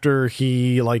even after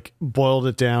he like boiled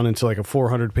it down into like a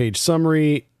 400-page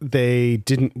summary, they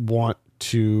didn't want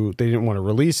to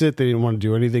release it. They didn't want to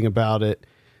do anything about it.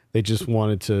 They just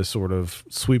wanted to sort of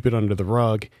sweep it under the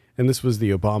rug. And this was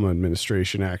the Obama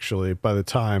administration, actually. By the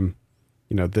time,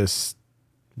 this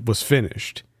was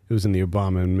finished, it was in the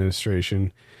Obama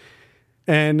administration.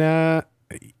 And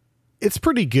it's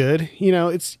pretty good.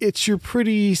 It's your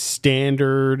pretty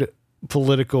standard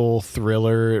political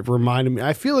thriller. It reminded me,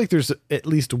 I feel like there's at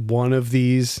least one of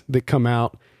these that come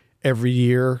out every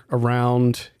year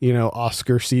around,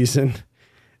 Oscar season.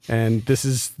 And this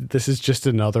is just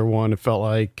another one. It felt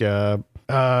like, I'm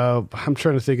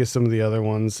trying to think of some of the other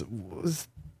ones.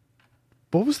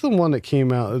 What was the one that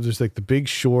came out? It was like The Big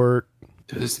Short.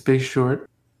 There's The Big Short,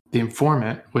 The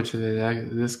Informant, which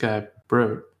this guy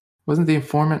wrote. Wasn't The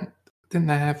Informant? Didn't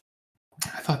that have?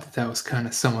 I thought that was kind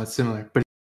of somewhat similar, but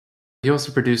he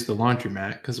also produced The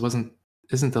Laundromat, because isn't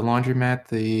The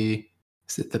Laundromat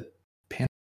is it the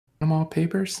Panama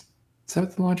Papers? Is that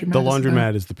what The Laundromat? The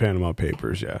Laundromat is the Panama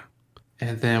Papers, yeah.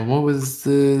 And then what was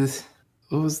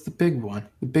the big one?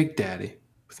 The Big Daddy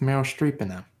with Meryl Streep in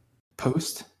them.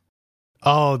 Post?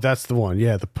 Oh, that's the one.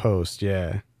 Yeah, The Post.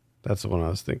 Yeah, that's the one I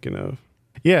was thinking of.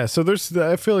 Yeah, so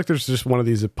I feel like there's just one of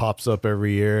these that pops up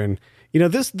every year, and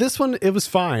this one, it was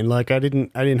fine. Like I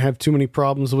didn't have too many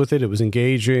problems with it. It was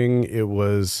engaging. It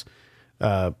was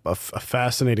a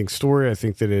fascinating story. I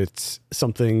think that it's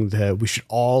something that we should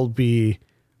all be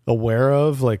aware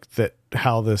of, like that,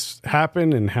 how this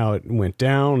happened and how it went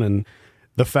down. And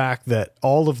the fact that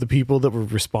all of the people that were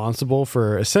responsible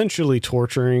for essentially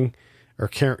torturing or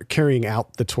carrying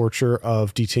out the torture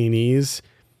of detainees,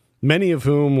 many of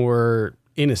whom were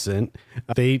innocent,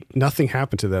 nothing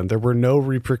happened to them. There were no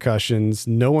repercussions.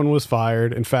 No one was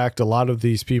fired. In fact, a lot of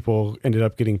these people ended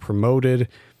up getting promoted.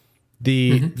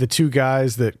 The two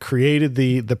guys that created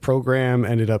the program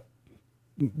ended up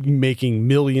making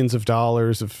millions of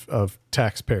dollars of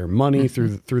taxpayer money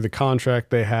through the contract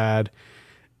they had.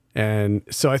 And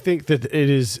so I think that it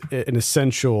is an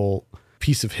essential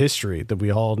piece of history that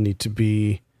we all need to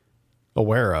be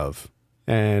aware of.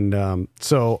 And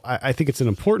so I think it's an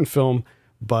important film,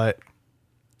 but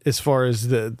as far as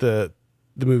the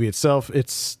movie itself,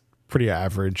 it's pretty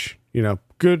average. You know,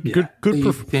 good.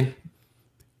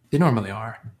 They normally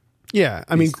are. Yeah,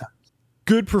 I mean,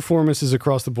 good performances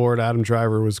across the board. Adam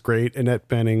Driver was great. Annette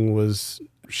Bening was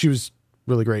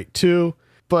really great too.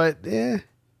 But you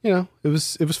know, it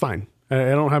was fine. I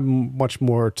don't have much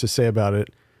more to say about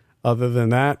it. Other than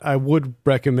that, I would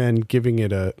recommend giving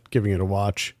it a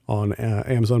watch on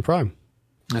Amazon Prime.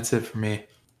 That's it for me.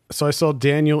 So I saw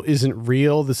Daniel Isn't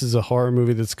Real. This is a horror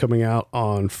movie that's coming out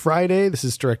on Friday. This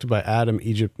is directed by Adam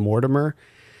Egypt Mortimer.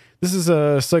 This is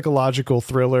a psychological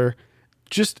thriller.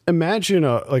 Just imagine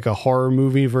a horror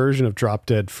movie version of Drop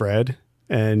Dead Fred,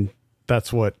 and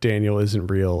that's what Daniel Isn't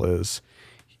Real is.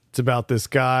 It's about this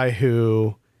guy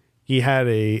who he had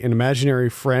an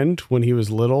imaginary friend when he was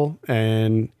little,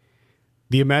 and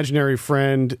the imaginary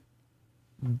friend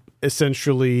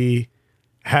essentially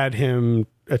had him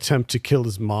attempt to kill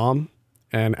his mom.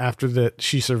 And after that,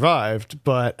 she survived.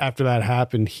 But after that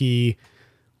happened, he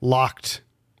locked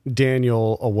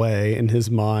Daniel away in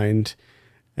his mind.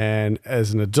 And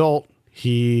as an adult,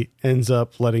 he ends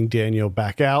up letting Daniel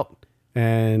back out.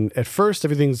 And at first,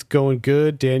 everything's going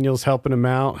good. Daniel's helping him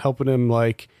out, helping him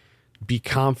like be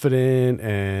confident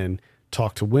and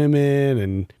talk to women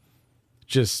and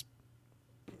just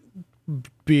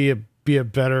be a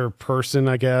better person,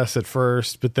 I guess, at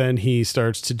first. But then he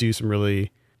starts to do some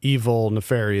really evil,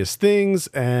 nefarious things.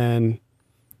 And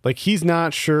like, he's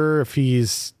not sure if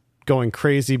he's going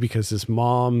crazy because his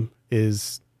mom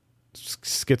is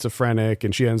schizophrenic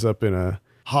and she ends up in a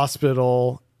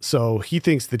hospital. So he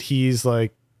thinks that he's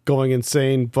like going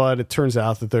insane, but it turns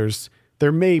out that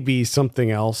there may be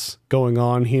something else going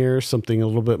on here, something a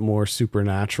little bit more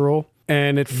supernatural.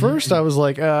 And at first I was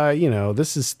like, you know,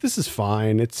 this is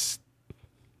fine. It's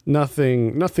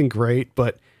nothing great.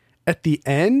 But at the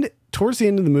end, towards the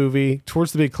end of the movie,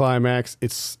 towards the big climax,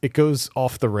 it goes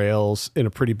off the rails in a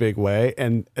pretty big way.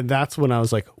 And that's when I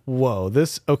was like, whoa,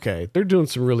 they're doing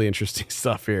some really interesting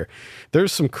stuff here.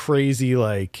 There's some crazy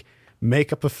like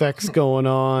makeup effects going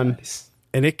on. Nice.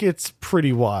 And it gets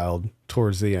pretty wild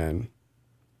towards the end.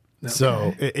 Okay.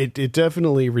 So it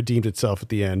definitely redeemed itself at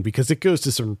the end because it goes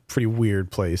to some pretty weird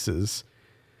places.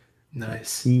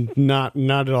 Nice. Not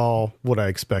at all what I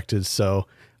expected. So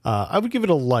I would give it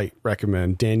a light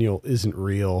recommend. Daniel Isn't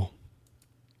Real.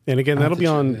 And again, that'll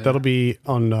be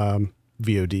on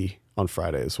VOD on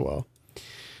Friday as well.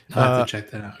 I'll have to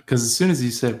check that out. Because as soon as you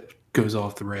said goes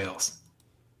off the rails.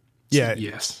 Yeah.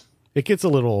 Yes. It gets a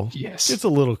little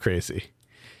crazy.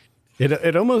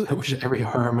 It almost, I wish every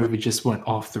horror movie just went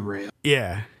off the rail.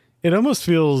 Yeah. It almost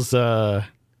feels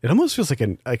like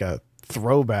a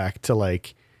throwback to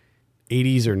like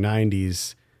 80s or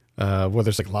 90s where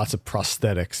there's like lots of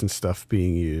prosthetics and stuff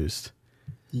being used.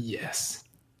 Yes.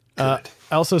 I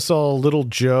also saw Little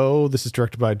Joe. This is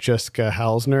directed by Jessica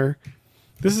Halsner.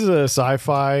 This is a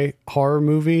sci-fi horror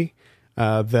movie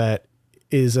that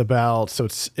is about, so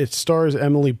it stars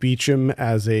Emily Beecham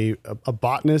as a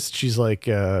botanist. She's like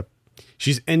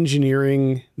she's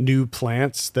engineering new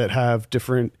plants that have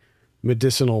different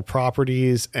medicinal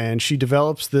properties, and she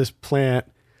develops this plant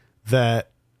that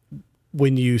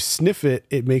when you sniff it,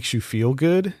 it makes you feel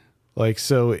good. Like,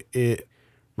 so it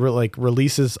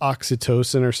releases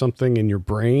oxytocin or something in your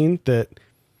brain. That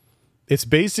it's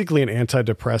basically an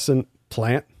antidepressant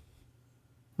plant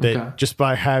that just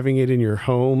by having it in your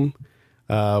home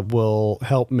will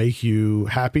help make you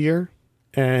happier.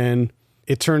 And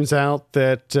it turns out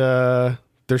that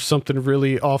there's something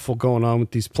really awful going on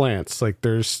with these plants. Like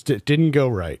it didn't go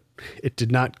right. It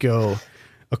did not go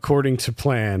according to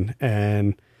plan.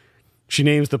 And she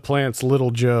names the plants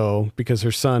Little Joe because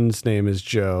her son's name is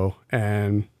Joe.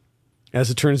 And as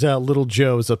it turns out, Little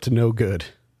Joe is up to no good.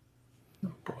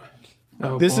 Oh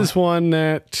boy. This is one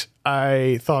that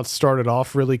I thought started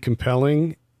off really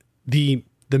compelling. The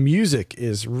music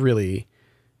is really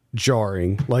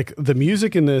jarring. Like, the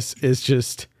music in this is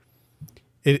just,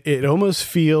 it almost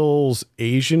feels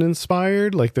Asian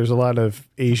inspired. Like, there's a lot of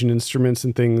Asian instruments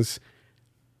and things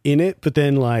in it, but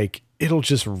then like it'll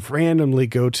just randomly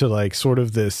go to like sort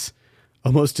of this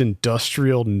almost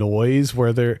industrial noise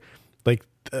where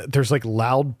there's like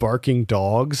loud barking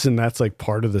dogs, and that's like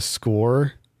part of the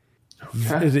score.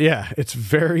 Okay. Yeah, it's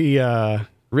very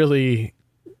really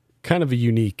kind of a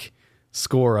unique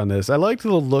score on this. I liked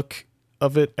the look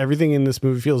of it. Everything in this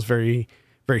movie feels very,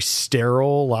 very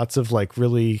sterile. Lots of like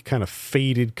really kind of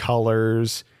faded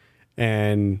colors,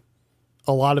 and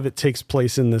a lot of it takes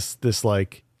place in this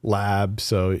like lab.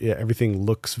 So yeah, everything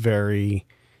looks very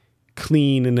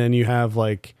clean. And then you have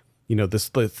like, you know,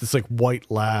 this like white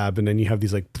lab, and then you have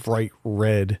these like bright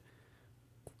red,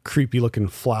 creepy looking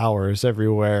flowers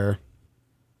everywhere.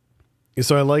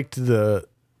 So I liked the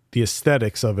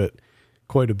aesthetics of it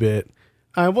quite a bit.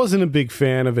 I wasn't a big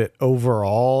fan of it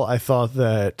overall. I thought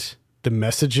that the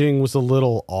messaging was a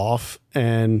little off,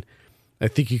 and I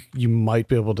think you might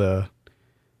be able to,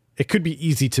 it could be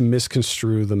easy to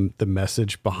misconstrue the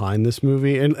message behind this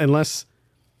movie, and unless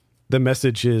the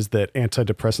message is that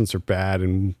antidepressants are bad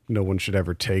and no one should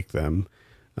ever take them,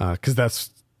 because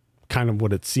that's kind of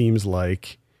what it seems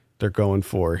like they're going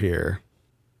for here.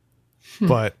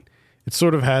 But it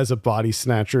sort of has a Body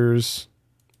Snatchers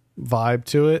vibe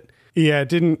to it. Yeah, it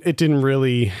didn't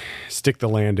really stick the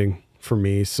landing for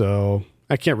me, so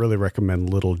I can't really recommend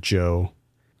Little Joe.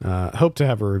 Hope to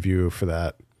have a review for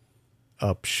that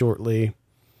up shortly.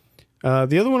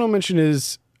 The other one I'll mention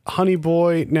is Honey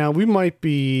Boy. Now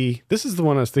this is the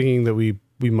one I was thinking that we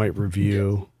might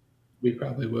review. We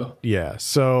probably will. Yeah,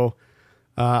 so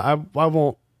I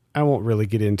won't really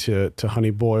get into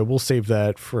Honey Boy. We'll save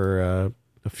that for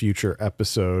a future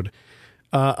episode.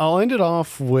 I'll end it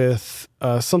off with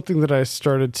something that I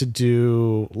started to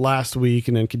do last week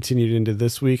and then continued into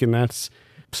this week, and that's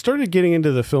started getting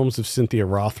into the films of Cynthia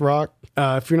Rothrock.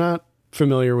 If you're not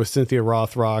familiar with Cynthia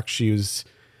Rothrock, she was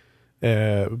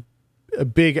a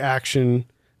big action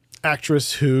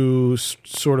actress who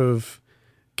sort of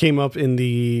came up in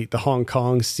the Hong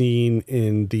Kong scene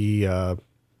in the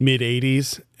mid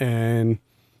 80s, and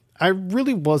I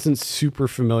really wasn't super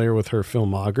familiar with her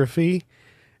filmography.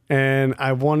 And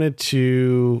I wanted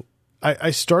to,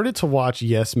 I started to watch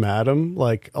Yes, Madam,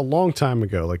 like a long time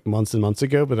ago, like months and months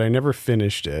ago, but I never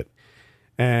finished it.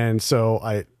 And so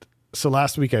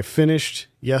last week I finished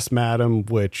Yes, Madam,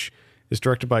 which is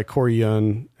directed by Corey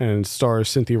Yun and stars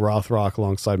Cynthia Rothrock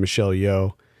alongside Michelle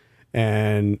Yeoh.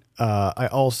 And I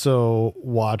also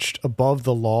watched Above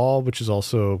the Law, which is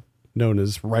also known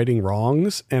as Righting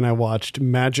Wrongs. And I watched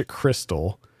Magic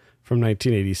Crystal from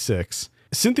 1986.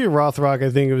 Cynthia Rothrock, I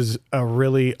think, was a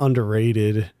really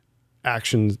underrated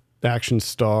action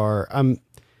star. I'm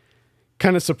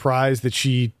kind of surprised that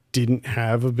she didn't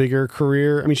have a bigger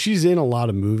career. I mean, she's in a lot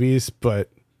of movies, but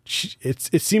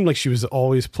it seemed like she was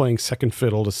always playing second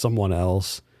fiddle to someone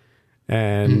else.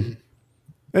 And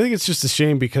I think it's just a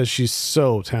shame because she's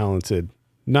so talented,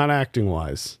 not acting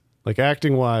wise. Like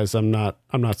acting wise, I'm not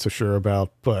so sure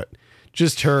about, but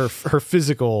just her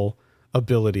physical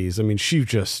abilities. I mean,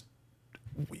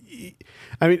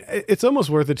 it's almost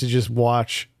worth it to just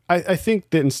watch. I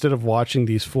think that instead of watching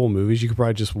these full movies, you could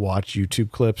probably just watch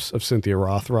YouTube clips of Cynthia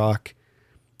Rothrock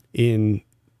in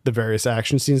the various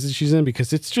action scenes that she's in,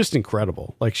 because it's just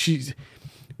incredible. Like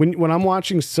when I'm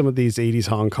watching some of these 80s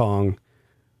Hong Kong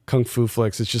kung fu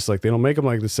flicks, it's just like they don't make them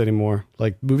like this anymore.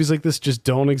 Like movies like this just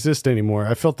don't exist anymore.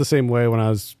 I felt the same way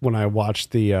when I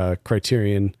watched the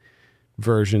Criterion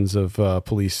versions of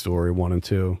Police Story 1 and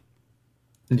 2.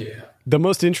 Yeah. The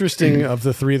most interesting of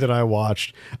the three that I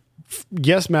watched,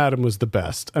 Yes, Madam was the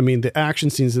best. I mean, the action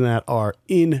scenes in that are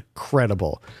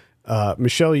incredible.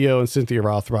 Michelle Yeoh and Cynthia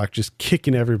Rothrock just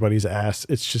kicking everybody's ass.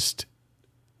 It's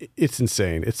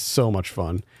insane. It's so much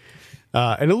fun.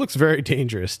 And it looks very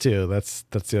dangerous too. That's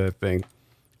the other thing.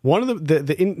 One of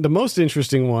the most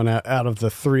interesting one out of the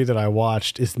three that I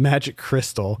watched is Magic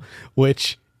Crystal,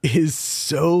 which is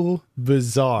so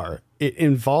bizarre.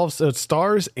 It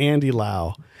stars Andy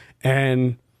Lau.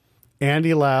 And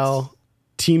Andy Lau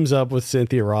teams up with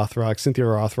Cynthia Rothrock. Cynthia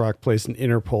Rothrock plays an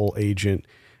Interpol agent,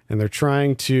 and they're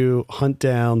trying to hunt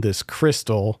down this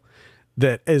crystal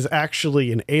that is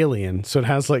actually an alien. So it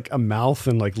has like a mouth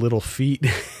and like little feet.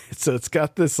 So it's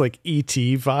got this like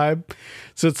E.T. vibe.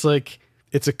 So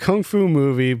it's a kung fu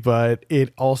movie, but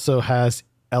it also has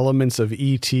elements of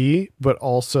E.T., but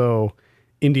also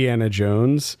Indiana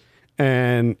Jones.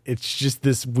 And it's just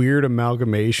this weird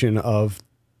amalgamation of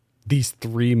these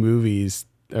three movies,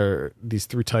 or these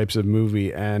three types of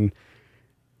movie, and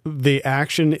the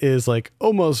action is like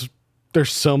almost,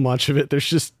 there's so much of it. There's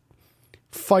just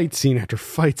fight scene after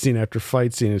fight scene after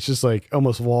fight scene. It's just like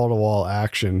almost wall to wall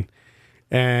action.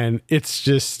 And it's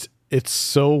It's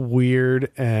so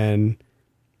weird and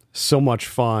so much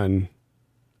fun.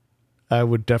 I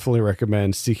would definitely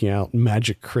recommend seeking out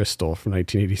Magic Crystal from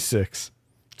 1986.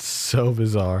 It's so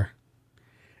bizarre.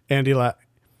 Andy Lau.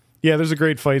 Yeah, there's a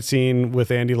great fight scene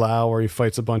with Andy Lau where he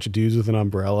fights a bunch of dudes with an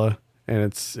umbrella, and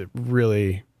it's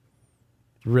really,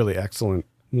 really excellent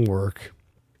work.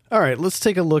 All right, let's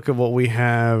take a look at what we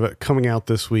have coming out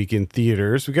this week in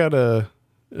theaters. We got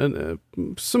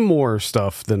some more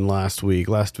stuff than last week.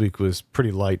 Last week was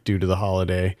pretty light due to the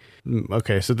holiday.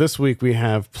 Okay, so this week we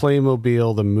have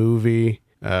Playmobil, the movie.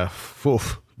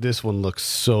 This one looks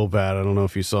so bad. I don't know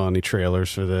if you saw any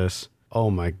trailers for this.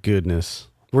 Oh my goodness.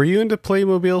 Were you into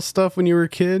Playmobil stuff when you were a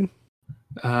kid?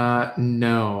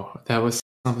 No, that was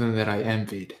something that I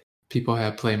envied. People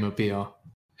have Playmobil,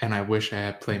 and I wish I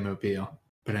had Playmobil,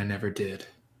 but I never did.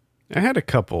 I had a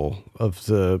couple of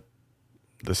the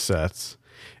sets.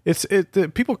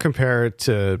 People compare it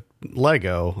to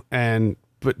Lego,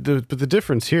 but the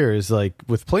difference here is, like,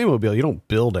 with Playmobil, you don't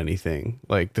build anything.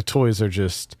 Like, the toys are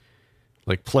just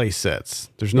like play sets.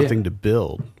 There's nothing to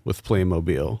build with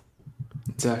Playmobil.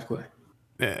 Exactly.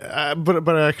 But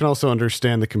I can also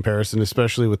understand the comparison,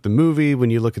 especially with the movie.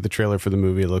 When you look at the trailer for the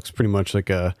movie, it looks pretty much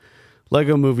like a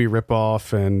Lego movie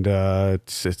ripoff, and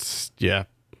it's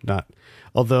not.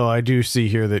 Although I do see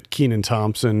here that Kenan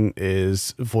Thompson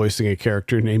is voicing a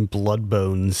character named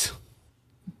Bloodbones.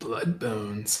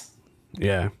 Bloodbones.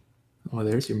 Yeah. Well,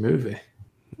 there's your movie.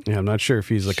 Yeah, I'm not sure if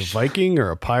he's like a Viking or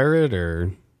a pirate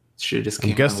or. Should just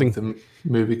came out with a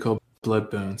movie called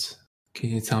Bloodbones.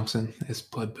 Kenan Thompson is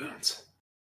Bloodbones.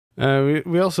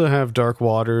 We also have Dark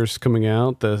Waters coming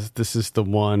out. This is the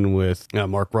one with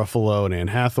Mark Ruffalo and Anne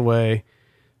Hathaway,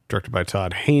 directed by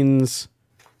Todd Haynes.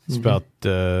 It's about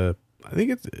I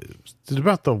think it's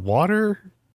about the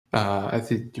water. I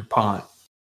think DuPont.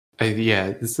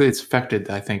 It's affected,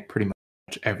 I think, pretty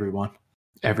much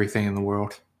everything in the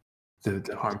world.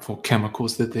 The harmful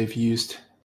chemicals that they've used.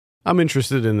 I'm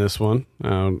interested in this one.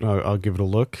 I'll give it a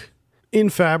look. In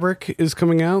Fabric is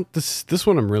coming out. This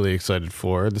one I'm really excited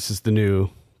for. This is the new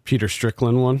Peter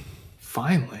Strickland one.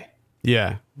 Finally.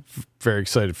 Yeah, very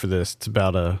excited for this. It's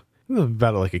about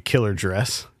like a killer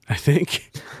dress, I think.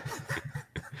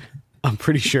 I'm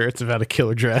pretty sure it's about a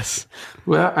killer dress.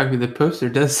 Well, I mean, the poster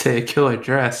does say a killer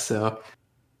dress, so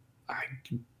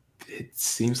it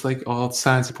seems like all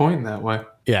signs are pointing that way.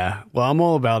 Yeah, well, I'm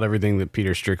all about everything that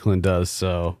Peter Strickland does,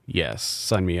 so yes,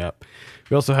 sign me up.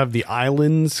 We also have The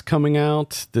Islands coming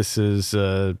out. This is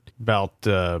about,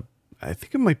 I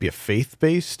think it might be a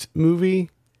faith-based movie.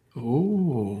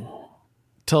 Ooh.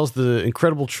 Tells the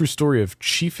incredible true story of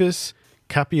Chiefus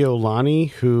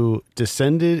Kapiolani, who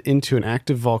descended into an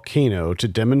active volcano to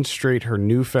demonstrate her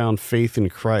newfound faith in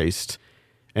Christ,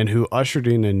 and who ushered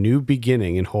in a new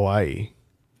beginning in Hawaii.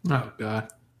 Oh, God.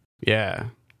 Yeah.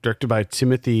 Directed by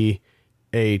Timothy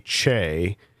A.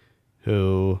 Che,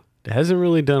 who hasn't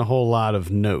really done a whole lot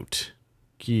of note.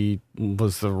 He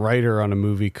was the writer on a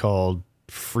movie called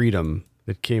Freedom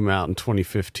that came out in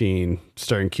 2015,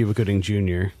 starring Cuba Gooding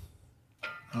Jr.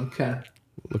 Okay.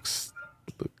 Looks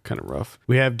kind of rough.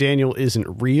 We have Daniel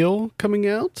Isn't Real coming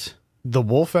out. The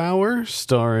Wolf Hour,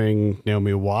 starring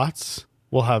Naomi Watts.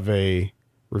 We'll have a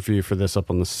review for this up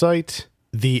on the site.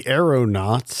 The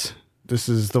Aeronauts. This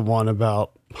is the one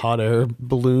about hot air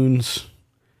balloons.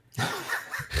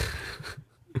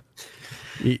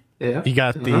 You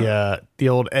got the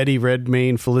old Eddie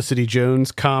Redmayne, Felicity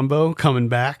Jones combo coming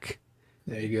back.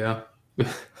 There you go.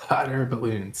 Hot air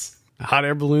balloons. Hot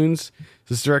air balloons.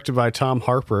 This is directed by Tom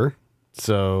Harper.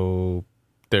 So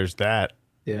there's that.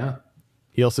 Yeah.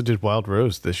 He also did Wild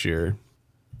Rose this year.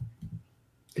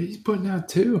 He's putting out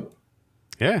two.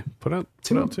 Yeah, put out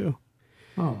two.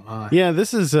 Oh my. Yeah,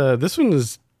 this one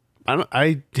is.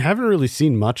 I haven't really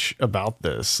seen much about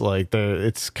this. Like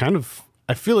it's kind of.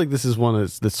 I feel like this is one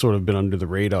that's sort of been under the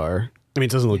radar. I mean,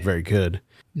 it doesn't look very good.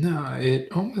 No, it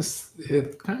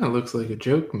kind of looks like a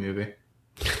joke movie.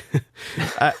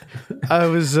 I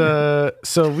was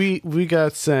so we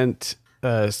got sent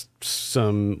a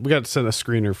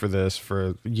screener for this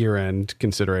for year-end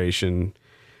consideration,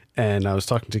 and I was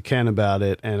talking to Ken about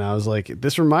it, and I was like,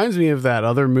 this reminds me of that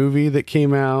other movie that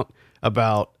came out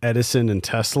about Edison and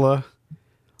Tesla.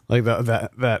 Like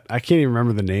that I can't even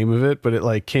remember the name of it, but it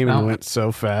like came and went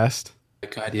so fast.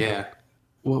 God, yeah.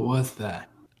 What was that?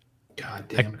 God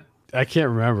damn it. I can't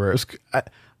remember. It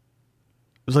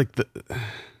was like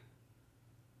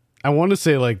I want to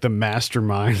say like The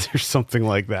Masterminds or something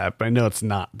like that, but I know it's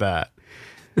not that.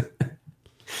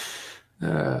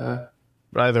 But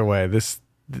either way,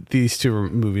 these two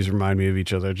movies remind me of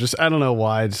each other. Just, I don't know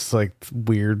why, just like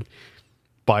weird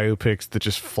biopics that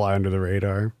just fly under the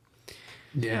radar.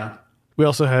 Yeah. We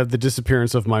also have The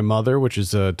Disappearance of My Mother, which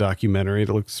is a documentary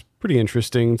that looks pretty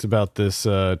interesting. It's about this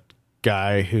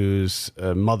guy whose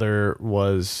mother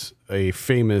was a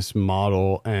famous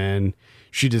model, and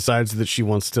she decides that she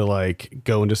wants to like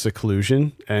go into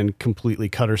seclusion and completely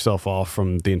cut herself off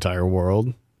from the entire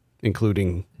world,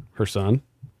 including her son.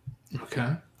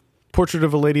 Okay. Portrait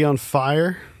of a Lady on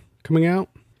Fire coming out.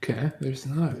 Okay. There's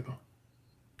another one.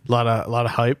 A lot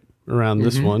of hype around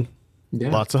this one. Yeah.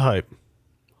 Lots of hype.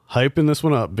 Hyping this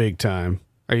one up big time.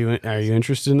 Are you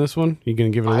interested in this one? You gonna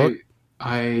give it a look?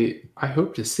 I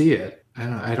hope to see it.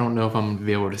 I don't know if I'm gonna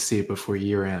be able to see it before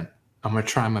year end. I'm gonna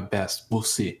try my best. We'll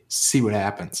see. See what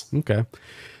happens. Okay.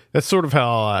 That's sort of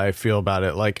how I feel about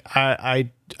it. Like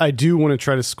I do want to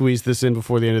try to squeeze this in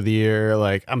before the end of the year.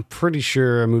 Like I'm pretty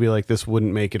sure a movie like this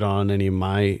wouldn't make it on any of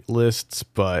my lists,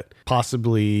 but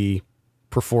possibly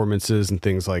performances and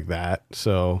things like that.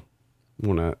 So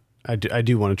I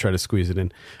do want to try to squeeze it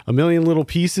in. A Million Little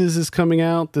Pieces is coming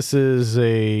out. This is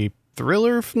a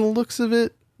thriller from the looks of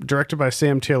it, directed by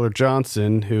Sam Taylor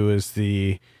Johnson, who is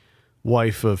the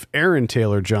wife of Aaron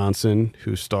Taylor Johnson,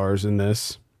 who stars in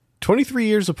this. 23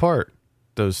 years apart,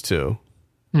 those two.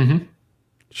 Mm-hmm.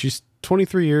 She's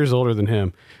 23 years older than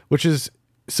him, which is,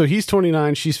 so he's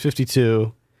 29, she's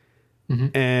 52.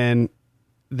 Mm-hmm. And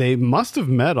they must have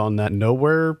met on that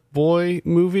Nowhere Boy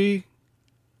movie.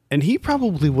 And he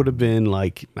probably would have been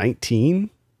like 19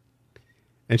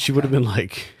 and she would have been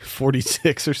like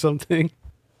 46 or something.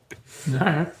 All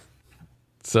right.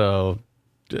 So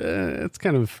it's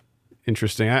kind of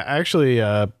interesting. I actually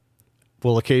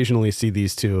will occasionally see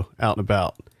these two out and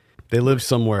about. They live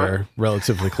somewhere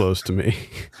relatively close to me.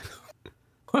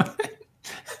 What?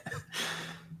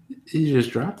 You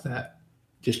just dropped that.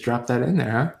 Just drop that in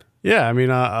there, huh? Yeah, I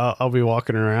mean, I'll be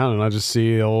walking around and I just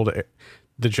see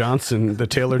the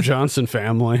Taylor Johnson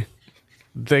family.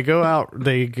 They go out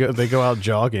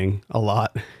jogging a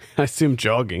lot. I see them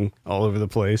jogging all over the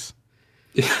place.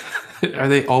 Are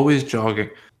they always jogging?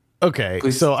 Okay,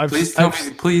 Please, so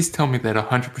please tell me that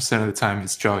 100% of the time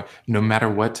it's jogging, no matter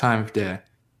what time of day.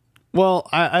 Well,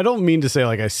 I don't mean to say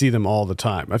like I see them all the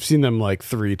time. I've seen them like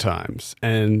 3 times,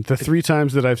 and the 3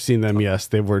 times that I've seen them, yes,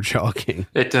 they were jogging.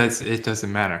 It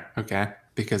doesn't matter, okay?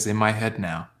 Because in my head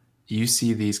now, you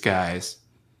see these guys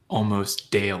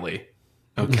almost daily,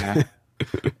 okay?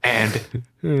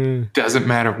 And doesn't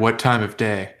matter what time of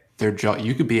day they're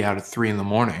you could be out at 3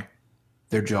 a.m.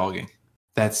 They're jogging.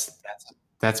 That's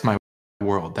my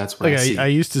world. That's what like I see. I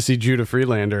used to see Judah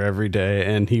Friedlander every day,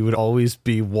 and he would always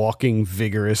be walking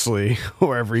vigorously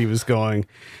wherever he was going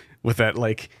with that,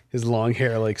 like his long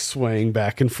hair like swaying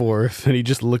back and forth, and he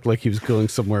just looked like he was going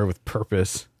somewhere with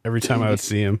purpose every time I would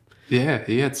see him. Yeah,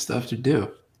 he had stuff to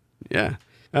do. Yeah.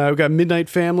 We've got Midnight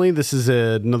Family. This is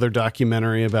another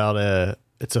documentary about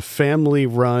it's a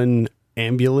family-run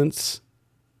ambulance.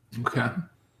 Okay.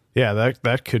 Yeah,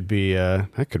 that could be an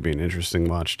interesting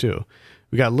watch too.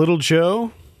 We got Little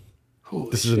Joe. Holy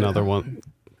this shit. is another one.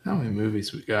 How many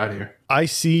movies we got here? I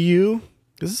See You.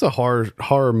 This is a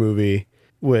horror movie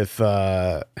with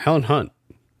Helen Hunt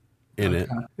in it.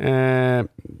 I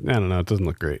don't know. It doesn't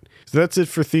look great. So that's it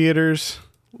for theaters.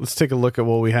 Let's take a look at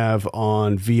what we have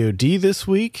on VOD this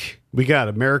week. We got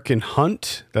American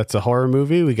Hunt. That's a horror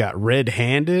movie. We got Red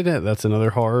Handed. That's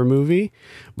another horror movie.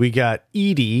 We got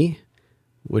Edie,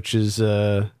 which is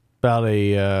about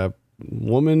an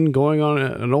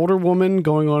older woman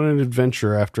going on an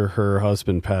adventure after her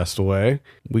husband passed away.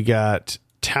 We got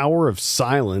Tower of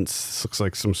Silence. This looks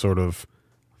like some sort of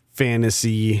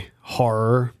fantasy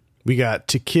horror. We got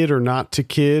To Kid or Not to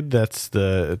Kid. It's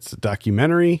a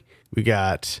documentary. We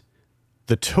got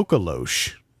The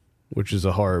Tokalosh, which is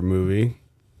a horror movie.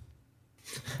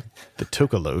 The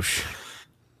Tokalosh.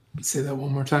 Say that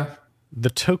one more time. The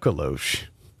Tokalosh.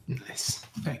 Nice.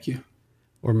 Thank you.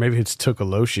 Or maybe it's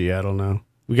Tokaloshi. I don't know.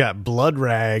 We got Blood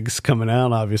Rags coming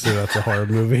out. Obviously, that's a horror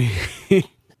movie.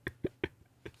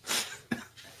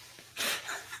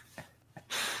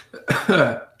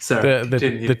 Sorry.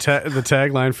 The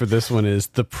tagline for this one is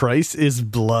 "The price is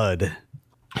blood."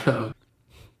 Oh,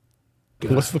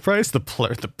 what's the price? The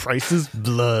price is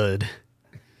blood.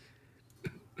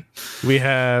 We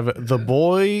have The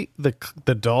Boy,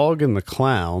 the Dog, and the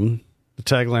Clown. The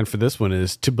tagline for this one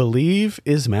is "To believe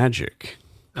is magic."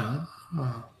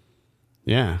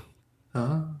 Yeah.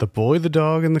 The Boy, the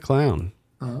Dog, and the Clown.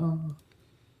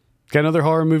 Got another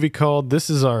horror movie called This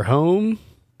Is Our Home.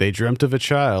 They dreamt of a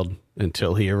child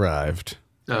until he arrived.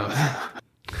 Oh.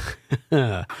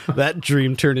 That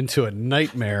dream turned into a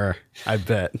nightmare, I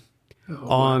bet.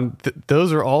 Oh,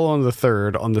 those are all on the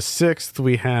 3rd. On the 6th,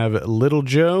 we have Little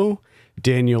Joe,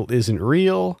 Daniel Isn't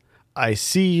Real, I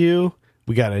See You,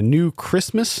 We got a new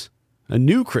Christmas,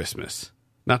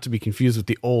 not to be confused with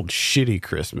the old shitty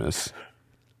Christmas.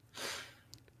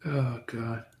 Oh,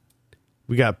 God.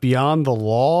 We got Beyond the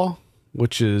Law,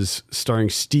 which is starring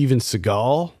Steven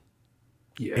Seagal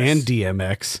and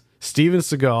DMX. Steven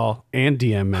Seagal and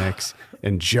DMX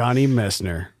and Johnny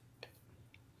Messner.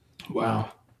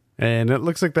 Wow. And it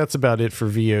looks like that's about it for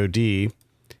VOD.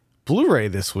 Blu-ray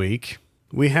this week,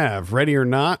 we have Ready or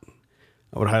Not.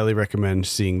 I would highly recommend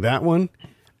seeing that one.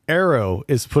 Arrow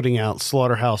is putting out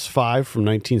Slaughterhouse 5 from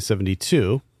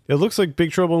 1972. It looks like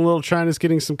Big Trouble in Little China is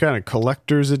getting some kind of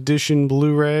collector's edition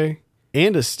Blu-ray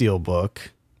and a steelbook.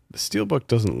 The steelbook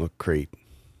doesn't look great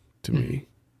to me.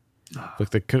 Look,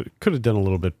 they could have done a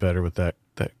little bit better with that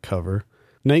cover.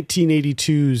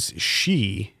 1982's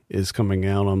She is coming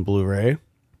out on Blu-ray.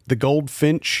 The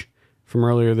Goldfinch from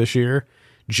earlier this year.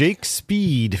 Jake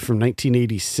Speed from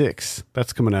 1986.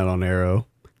 That's coming out on Arrow.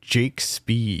 Jake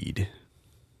Speed.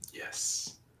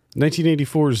 Yes.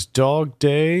 1984's Dog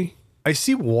Day. I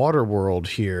see Waterworld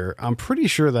here. I'm pretty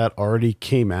sure that already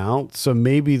came out. So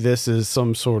maybe this is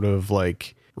some sort of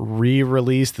like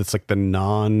re-release that's like the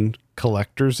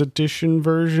non-collector's edition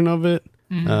version of it.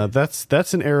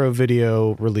 That's an Arrow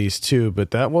Video release too,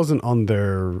 but that wasn't on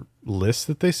their list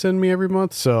that they send me every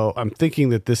month. So I'm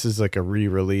thinking that this is like a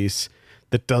re-release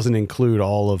that doesn't include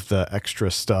all of the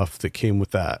extra stuff that came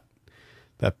with that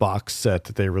box set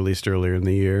that they released earlier in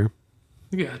the year.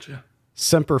 Gotcha.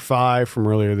 Semper Fi from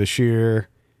earlier this year.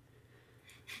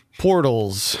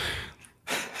 Portals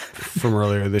from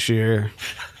earlier this year.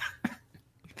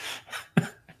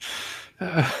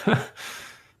 I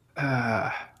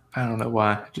don't know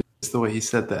why. Just the way he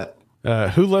said that.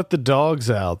 Who Let the Dogs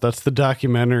Out? That's the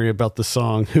documentary about the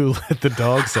song Who Let the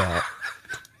Dogs Out.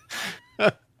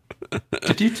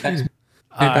 Did you text me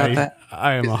about that?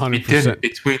 I am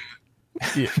 100%.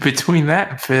 Between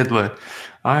that and Fiddler,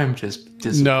 I'm just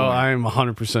disappointed. No, I'm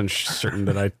 100% certain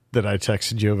that I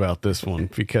texted you about this one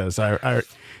because I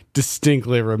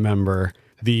distinctly remember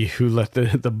the Who Let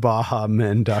the Baha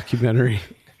Men documentary.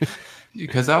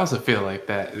 Because I also feel like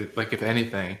that, like if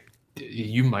anything,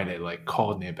 you might have like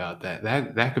called me about that.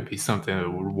 That could be something that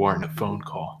would warrant a phone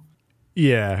call.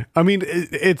 Yeah, I mean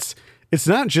it's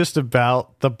not just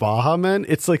about the Baha Men.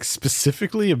 It's like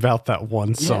specifically about that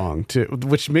one song too,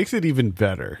 which makes it even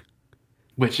better.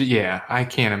 Which, yeah, I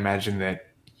can't imagine that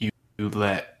you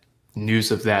let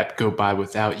news of that go by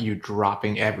without you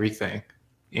dropping everything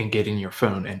and getting your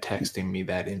phone and texting me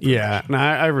that information. Yeah, and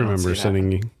I remember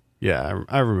sending you. Yeah,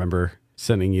 I remember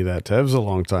sending you that. It was a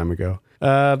long time ago.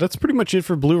 That's pretty much it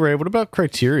for Blu-ray. What about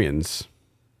Criterion's?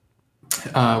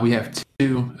 We have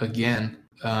two again.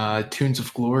 Tunes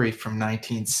of Glory from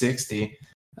 1960.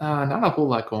 Not a whole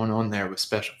lot going on there with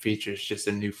special features, just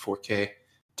a new 4K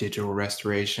digital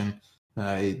restoration.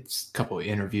 It's a couple of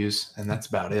interviews, and that's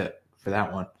about it for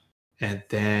that one. And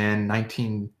then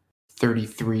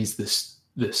 1933's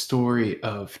the story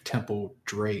of Temple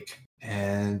Drake.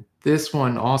 And this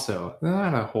one also,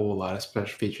 not a whole lot of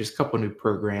special features, a couple of new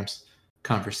programs,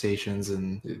 conversations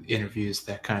and interviews,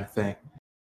 that kind of thing.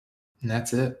 And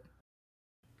that's it.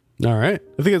 All right.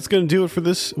 I think that's going to do it for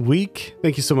this week.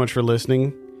 Thank you so much for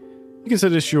listening. You can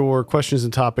send us your questions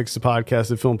and topics to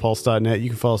podcast at filmpulse.net. You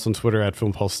can follow us on Twitter at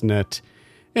filmpulsenet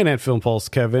and at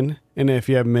filmpulsekevin. And if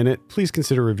you have a minute, please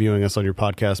consider reviewing us on your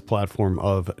podcast platform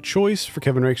of choice. For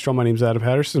Kevin Rakestraw, my name's Adam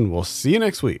Patterson. We'll see you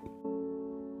next week.